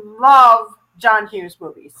I love John Hughes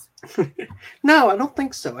movies. No, I don't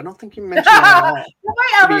think so. I don't think you mentioned that at all. Have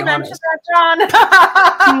I ever mentioned that, John?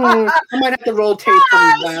 I might have to roll tape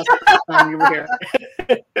from last time you were here.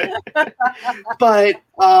 But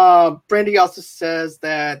Brandy also says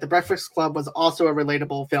that The Breakfast Club was also a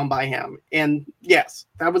relatable film by him. And yes,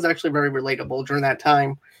 that was actually very relatable during that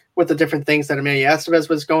time with the different things that Emilio Estevez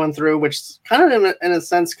was going through, which kind of, in a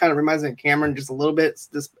sense, kind of reminds me of Cameron just a little bit,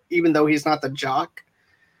 even though he's not the jock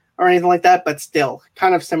or anything like that, but still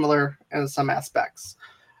kind of similar in some aspects.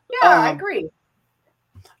 Yeah, I agree.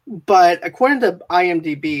 But according to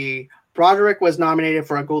IMDb, Broderick was nominated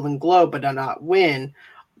for a Golden Globe, but did not win.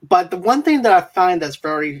 But the one thing that I find that's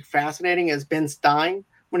very fascinating is Ben Stein,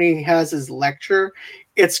 when he has his lecture,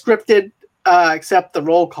 it's scripted except the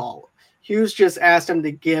roll call. Hughes just asked him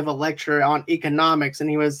to give a lecture on economics, and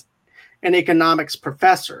he was an economics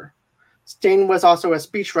professor. Stein was also a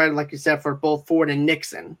speechwriter, like you said, for both Ford and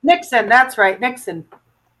Nixon. Nixon, that's right, Nixon.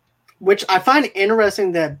 Which I find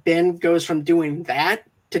interesting that Ben goes from doing that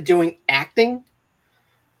to doing acting.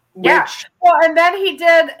 Yeah. Well, and then he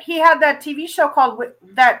had that TV show called,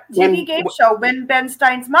 game show, Win Ben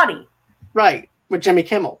Stein's Money. Right, with Jimmy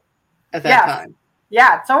Kimmel at that time.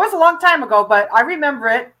 Yeah, so it was a long time ago, but I remember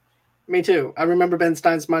it. Me too. I remember Ben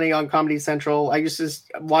Stein's Money on Comedy Central. I used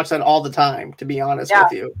to watch that all the time, to be honest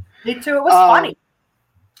with you. Me too. It was funny.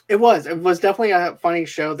 It was definitely a funny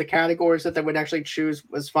show. The categories that they would actually choose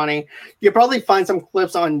was funny. You'll probably find some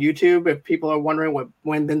clips on YouTube if people are wondering what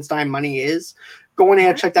When Ben Stein Money is. Go ahead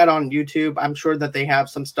and check that on YouTube. I'm sure that they have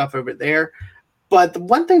some stuff over there. But the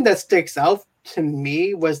one thing that sticks out to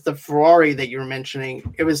me was the Ferrari that you were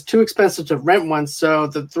mentioning. It was too expensive to rent one, so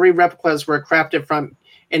the 3 replicas were crafted from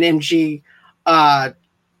an MG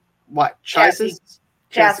chassis?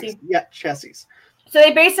 Chassis. Yeah, chassis. So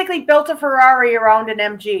they basically built a Ferrari around an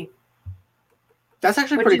MG. That's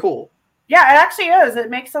actually pretty cool. Yeah, it actually is. It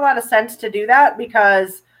makes a lot of sense to do that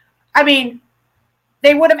because, I mean,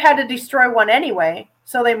 they would have had to destroy one anyway,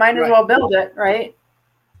 so they might as well build it, right?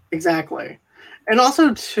 Exactly. And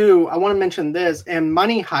also, too, I want to mention this. In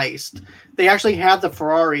Money Heist, they actually have the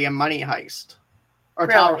Ferrari in Money Heist. Or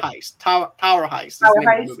Tower Heist. Tower Heist is the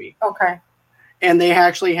name of the movie. Okay. And they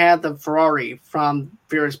actually had the Ferrari from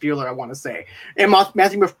Ferris Bueller, I want to say. And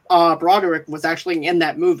Matthew Broderick was actually in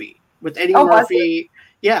that movie with Eddie Murphy.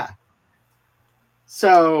 Yeah.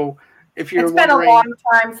 So, if you're wondering... It's been a long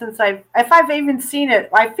time since if I've even seen it.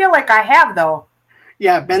 I feel like I have, though.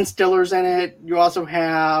 Yeah, Ben Stiller's in it. You also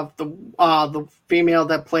have the female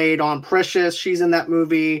that played on Precious. She's in that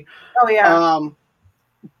movie. Oh, yeah.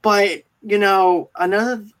 But... You know,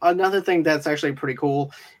 another thing that's actually pretty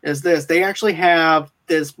cool is this. They actually have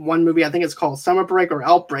this one movie, I think it's called Summer Break or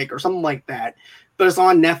Outbreak or something like that. But it's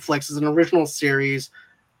on Netflix. It's an original series.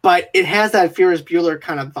 But it has that Ferris Bueller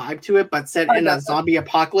kind of vibe to it, but set in a zombie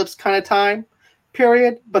apocalypse kind of time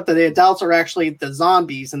period. But the adults are actually the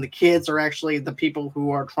zombies, and the kids are actually the people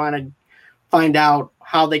who are trying to find out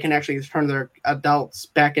how they can actually turn their adults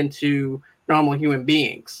back into normal human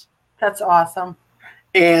beings. That's awesome.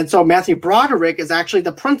 And so Matthew Broderick is actually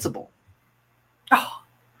the principal. Oh.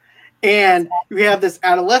 And you have this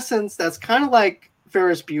adolescence that's kind of like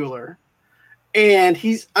Ferris Bueller. And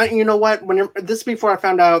he's, you know what? This is before I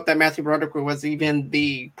found out that Matthew Broderick was even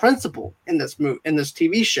the principal in this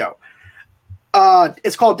TV show.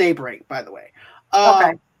 It's called Daybreak, by the way.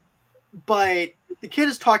 Okay. But the kid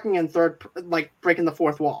is talking in breaking the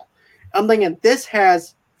fourth wall. I'm thinking this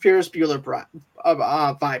has Ferris Bueller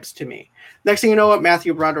vibes to me. Next thing you know, what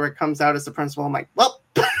Matthew Broderick comes out as the principal. I'm like, well,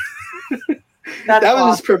 that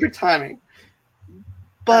was his perfect timing.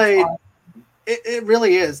 But it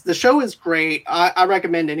really is. The show is great. I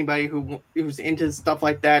recommend anybody who's into stuff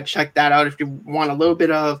like that, check that out if you want a little bit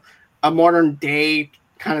of a modern day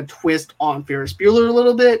kind of twist on Ferris Bueller a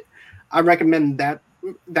little bit. I recommend that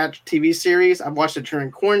TV series. I've watched it during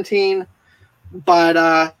quarantine.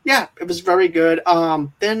 But yeah, it was very good.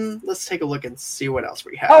 Then let's take a look and see what else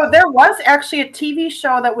we have. Oh, there was actually a TV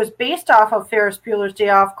show that was based off of Ferris Bueller's Day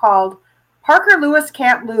Off called Parker Lewis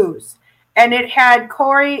Can't Lose. And it had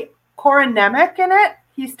Corey Nemec in it.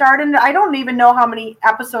 He starred in, I don't even know how many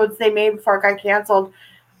episodes they made before it got canceled.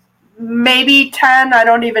 Maybe 10, I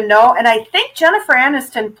don't even know. And I think Jennifer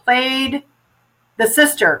Aniston played the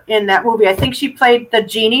sister in that movie. I think she played the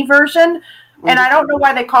Jeannie version. And I don't know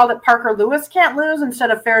why they called it Parker Lewis Can't Lose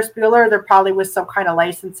instead of Ferris Bueller. There probably was some kind of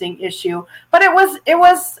licensing issue. But it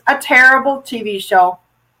was a terrible TV show.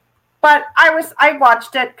 But I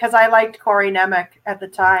watched it because I liked Corey Nemec at the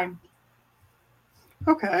time.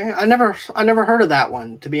 Okay, I never heard of that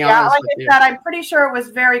one, to be honest. Yeah, like I said, I'm pretty sure it was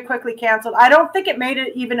very quickly canceled. I don't think it made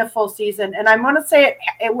it even a full season, and I'm going to say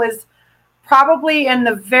it was probably in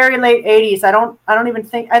the very late 80s. I don't even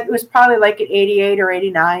think it was probably like at 88 or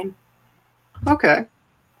 89. Okay.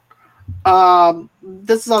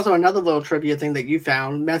 This is also another little trivia thing that you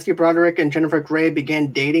found. Matthew Broderick and Jennifer Grey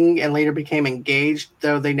began dating and later became engaged,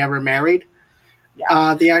 though they never married.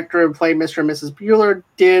 Yeah. The actor who played Mr. and Mrs. Bueller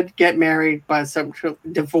did get married, but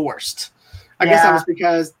divorced. I guess that was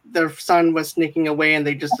because their son was sneaking away and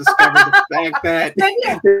they just discovered the fact that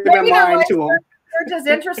they've been lying to him. They're just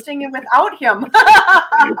interesting without him.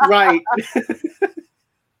 Right.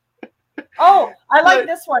 Oh, I like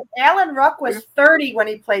this one. Alan Ruck was 30 when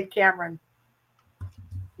he played Cameron.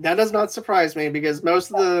 That does not surprise me because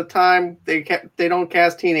most of the time they don't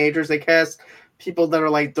cast teenagers. They cast people that are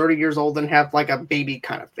like 30 years old and have like a baby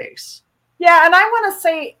kind of face. Yeah, and I want to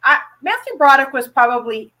say Matthew Broderick was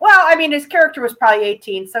probably, well, I mean, his character was probably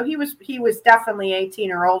 18, so he was definitely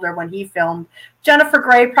 18 or older when he filmed. Jennifer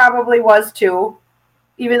Grey probably was too,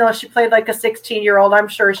 even though she played like a 16-year-old. I'm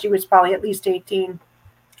sure she was probably at least 18.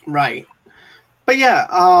 Right. But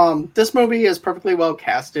yeah, this movie is perfectly well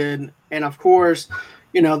casted, and of course,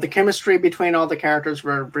 you know, the chemistry between all the characters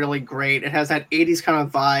were really great. It has that 80s kind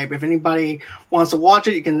of vibe. If anybody wants to watch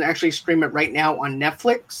it, you can actually stream it right now on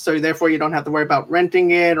Netflix. So therefore, you don't have to worry about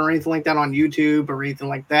renting it or anything like that on YouTube or anything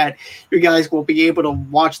like that. You guys will be able to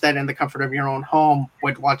watch that in the comfort of your own home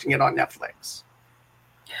with watching it on Netflix.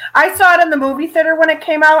 I saw it in the movie theater when it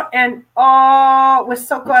came out, and it was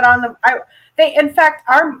so good on the. In fact,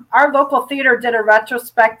 our local theater did a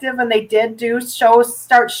retrospective, and they did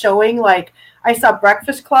start showing, like, I saw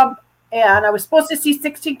Breakfast Club, and I was supposed to see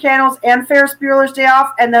 16 Candles and Ferris Bueller's Day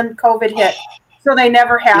Off, and then COVID hit. So they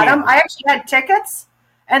never had them. I actually had tickets,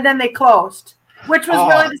 and then they closed, which was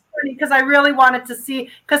really disappointing because I really wanted to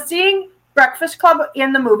see, because seeing Breakfast Club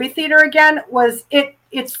in the movie theater again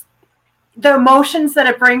it's the emotions that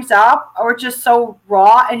it brings up are just so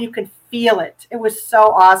raw, and you can feel it. It was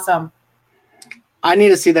so awesome. I need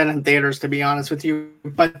to see that in theaters, to be honest with you.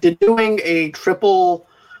 But doing a triple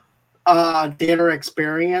theater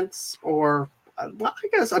experience, or I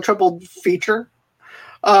guess a triple feature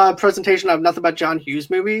presentation of nothing but John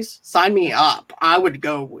Hughes movies, sign me up. I would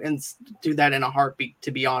go and do that in a heartbeat,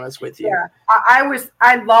 to be honest with you. Yeah,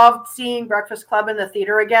 I loved seeing Breakfast Club in the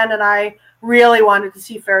theater again, and I really wanted to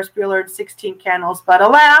see Ferris Bueller and 16 Candles, but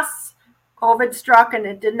alas, COVID struck and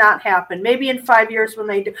it did not happen. Maybe in 5 years when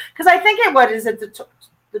they do, because I think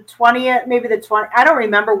the 20th, maybe the 20. I don't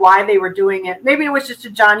remember why they were doing it. Maybe it was just a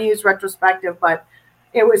John Hughes retrospective, but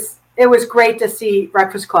it was great to see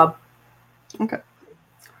Breakfast Club. Okay.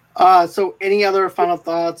 So any other final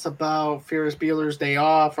thoughts about Ferris Bueller's Day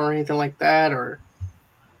Off or anything like that, or?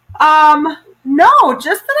 No,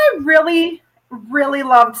 just that I really, really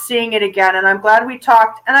loved seeing it again, and I'm glad we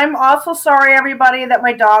talked. And I'm also sorry, everybody, that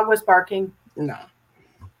my dog was barking. No,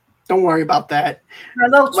 don't worry about that. A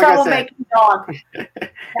little troublemaking dog. Hey.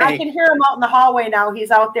 I can hear him out in the hallway now.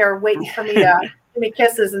 He's out there waiting for me to give me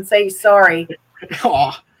kisses and say sorry.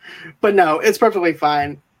 Oh, but no, it's perfectly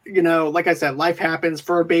fine. You know, like I said, life happens.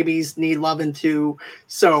 Fur babies need loving too,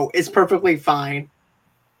 so it's perfectly fine.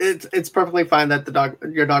 It's perfectly fine that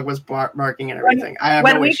your dog was barking and everything. I have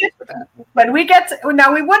no issue with that. When we get to,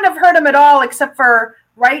 now, we wouldn't have heard him at all except for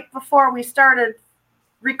right before we started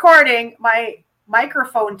recording, my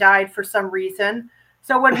microphone died for some reason.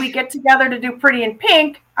 So when we get together to do Pretty in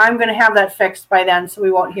Pink, I'm going to have that fixed by then, so we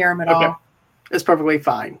won't hear him at all. It's perfectly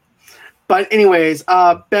fine. But anyways,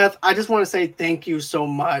 Beth, I just want to say thank you so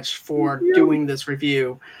much for doing this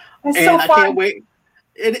review. It's so fun. I can't wait.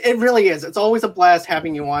 It really is. It's always a blast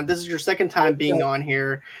having you on. This is your second time being on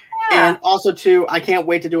here. Yeah. And also, too, I can't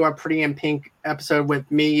wait to do our Pretty in Pink episode with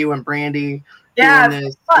me, you, and Brandy. Yeah, doing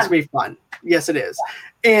this. It's going to be fun. Yes, it is.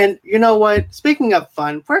 And you know what? Speaking of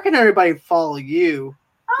fun, where can everybody follow you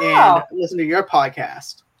and listen to your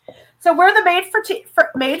podcast? So we're the Made for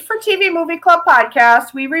TV Movie Club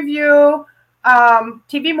podcast. We review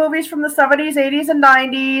TV movies from the 70s, 80s, and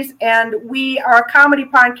 90s, and we are a comedy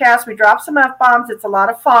podcast. We drop some F-bombs. It's a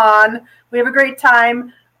lot of fun. We have a great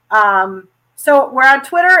time. So we're on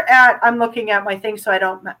Twitter I'm looking at my thing so I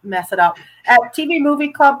don't mess it up, at TV Movie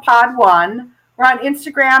Club Pod 1. We're on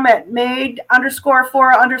Instagram at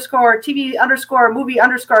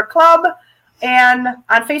made_for_TV_movie_club. And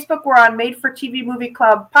on Facebook, we're on Made for TV Movie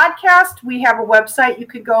Club Podcast. We have a website. You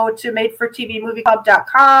could go to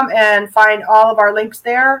madefortvmovieclub.com and find all of our links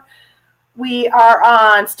there. We are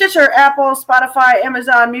on Stitcher, Apple, Spotify,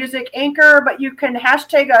 Amazon Music, Anchor, but you can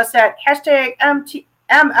hashtag us at hashtag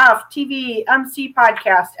MFTVMC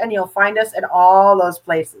Podcast, and you'll find us at all those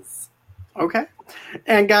places. Okay.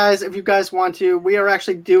 And guys, if you guys want to, we are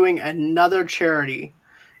actually doing another charity.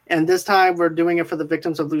 And this time we're doing it for the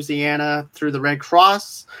victims of Louisiana through the Red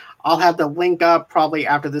Cross. I'll have the link up probably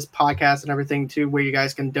after this podcast and everything too, where you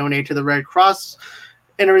guys can donate to the Red Cross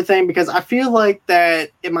and everything, because I feel like that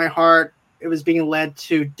in my heart, it was being led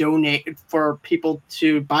to donate for people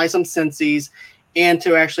to buy some Scentsies and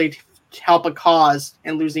to actually help a cause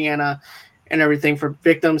in Louisiana and everything for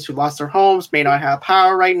victims who lost their homes, may not have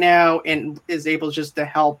power right now, and is able just to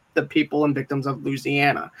help the people and victims of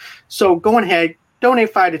Louisiana. So go ahead,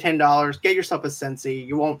 donate $5 to $10, get yourself a Scentsy.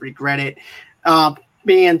 You won't regret it.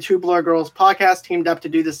 Me and Two Blur Girls podcast teamed up to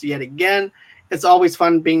do this yet again. It's always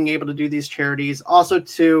fun being able to do these charities. Also,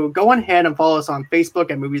 to go ahead and follow us on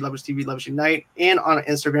Facebook at Movie Lovers TV Lovers Unite, and on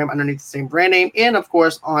Instagram underneath the same brand name, and of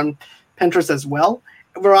course on Pinterest as well.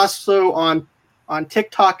 We're also on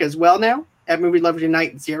TikTok as well now at Movie Lovers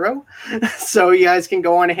Unite 0. So you guys can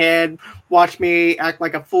go on ahead, watch me act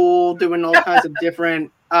like a fool, doing all kinds of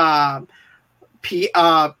different all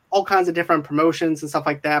kinds of different promotions and stuff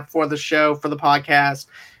like that for the show, for the podcast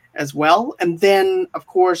as well. And then, of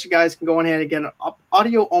course, you guys can go on ahead and get an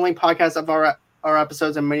audio-only podcast of our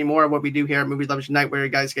episodes and many more of what we do here at Movie Lovers Unite, where you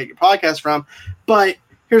guys get your podcast from. But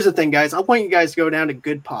here's the thing, guys. I want you guys to go down to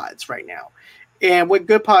Good Pods right now. And what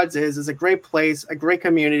Good Pods is a great place, a great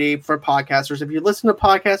community for podcasters. If you listen to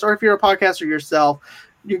podcasts, or if you're a podcaster yourself,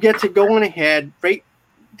 you get to go on ahead, rate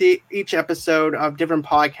each episode of different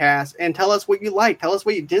podcasts, and tell us what you like. Tell us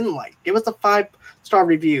what you didn't like. Give us a 5-star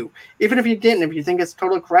review. Even if you didn't, if you think it's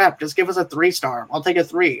total crap, just give us a 3-star. I'll take a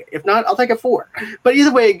 3. If not, I'll take a 4. But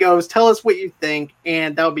either way it goes, tell us what you think,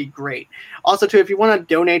 and that would be great. Also, too, if you want to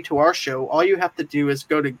donate to our show, all you have to do is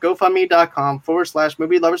go to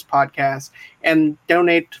GoFundMe.com/Movie Lovers Podcast and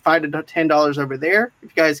donate $5 to $10 over there if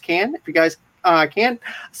you guys can. If you guys can't,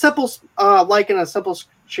 simple like and a simple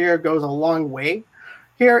share goes a long way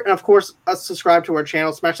here. And of course, subscribe to our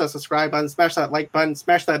channel, smash that subscribe button, smash that like button,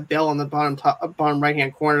 smash that bell on the bottom right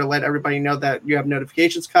hand corner to let everybody know that you have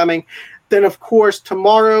notifications coming. Then of course,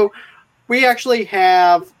 tomorrow we actually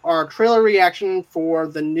have our trailer reaction for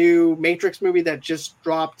the new Matrix movie that just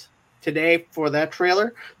dropped today for that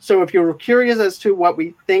trailer. So if you're curious as to what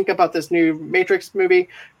we think about this new Matrix movie,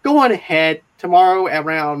 go on ahead. Tomorrow at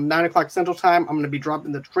around 9 o'clock Central Time, I'm going to be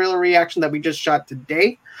dropping the trailer reaction that we just shot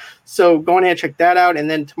today. So go ahead and check that out. And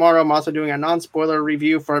then tomorrow I'm also doing a non-spoiler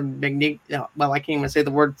review for I can't even say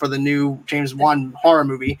the word for the new James Wan horror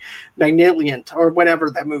movie, Malignant, or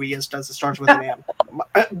whatever that movie is. It starts with an M.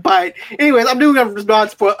 But anyways, I'm doing a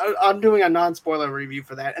non-spoiler review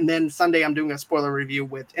for that. And then Sunday I'm doing a spoiler review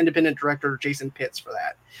with independent director Jason Pitts for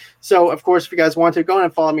that. So, of course, if you guys want to, go ahead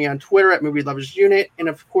and follow me on Twitter at Movie Lovers Unit. And,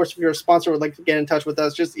 of course, if you're a sponsor or would like to get in touch with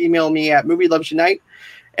us, just email me at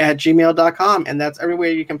movielovesunite@gmail.com. And that's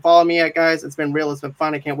everywhere you can follow me at, guys. It's been real. It's been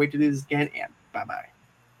fun. I can't wait to do this again. And bye-bye.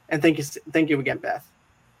 And thank you again, Beth.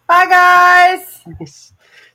 Bye, guys.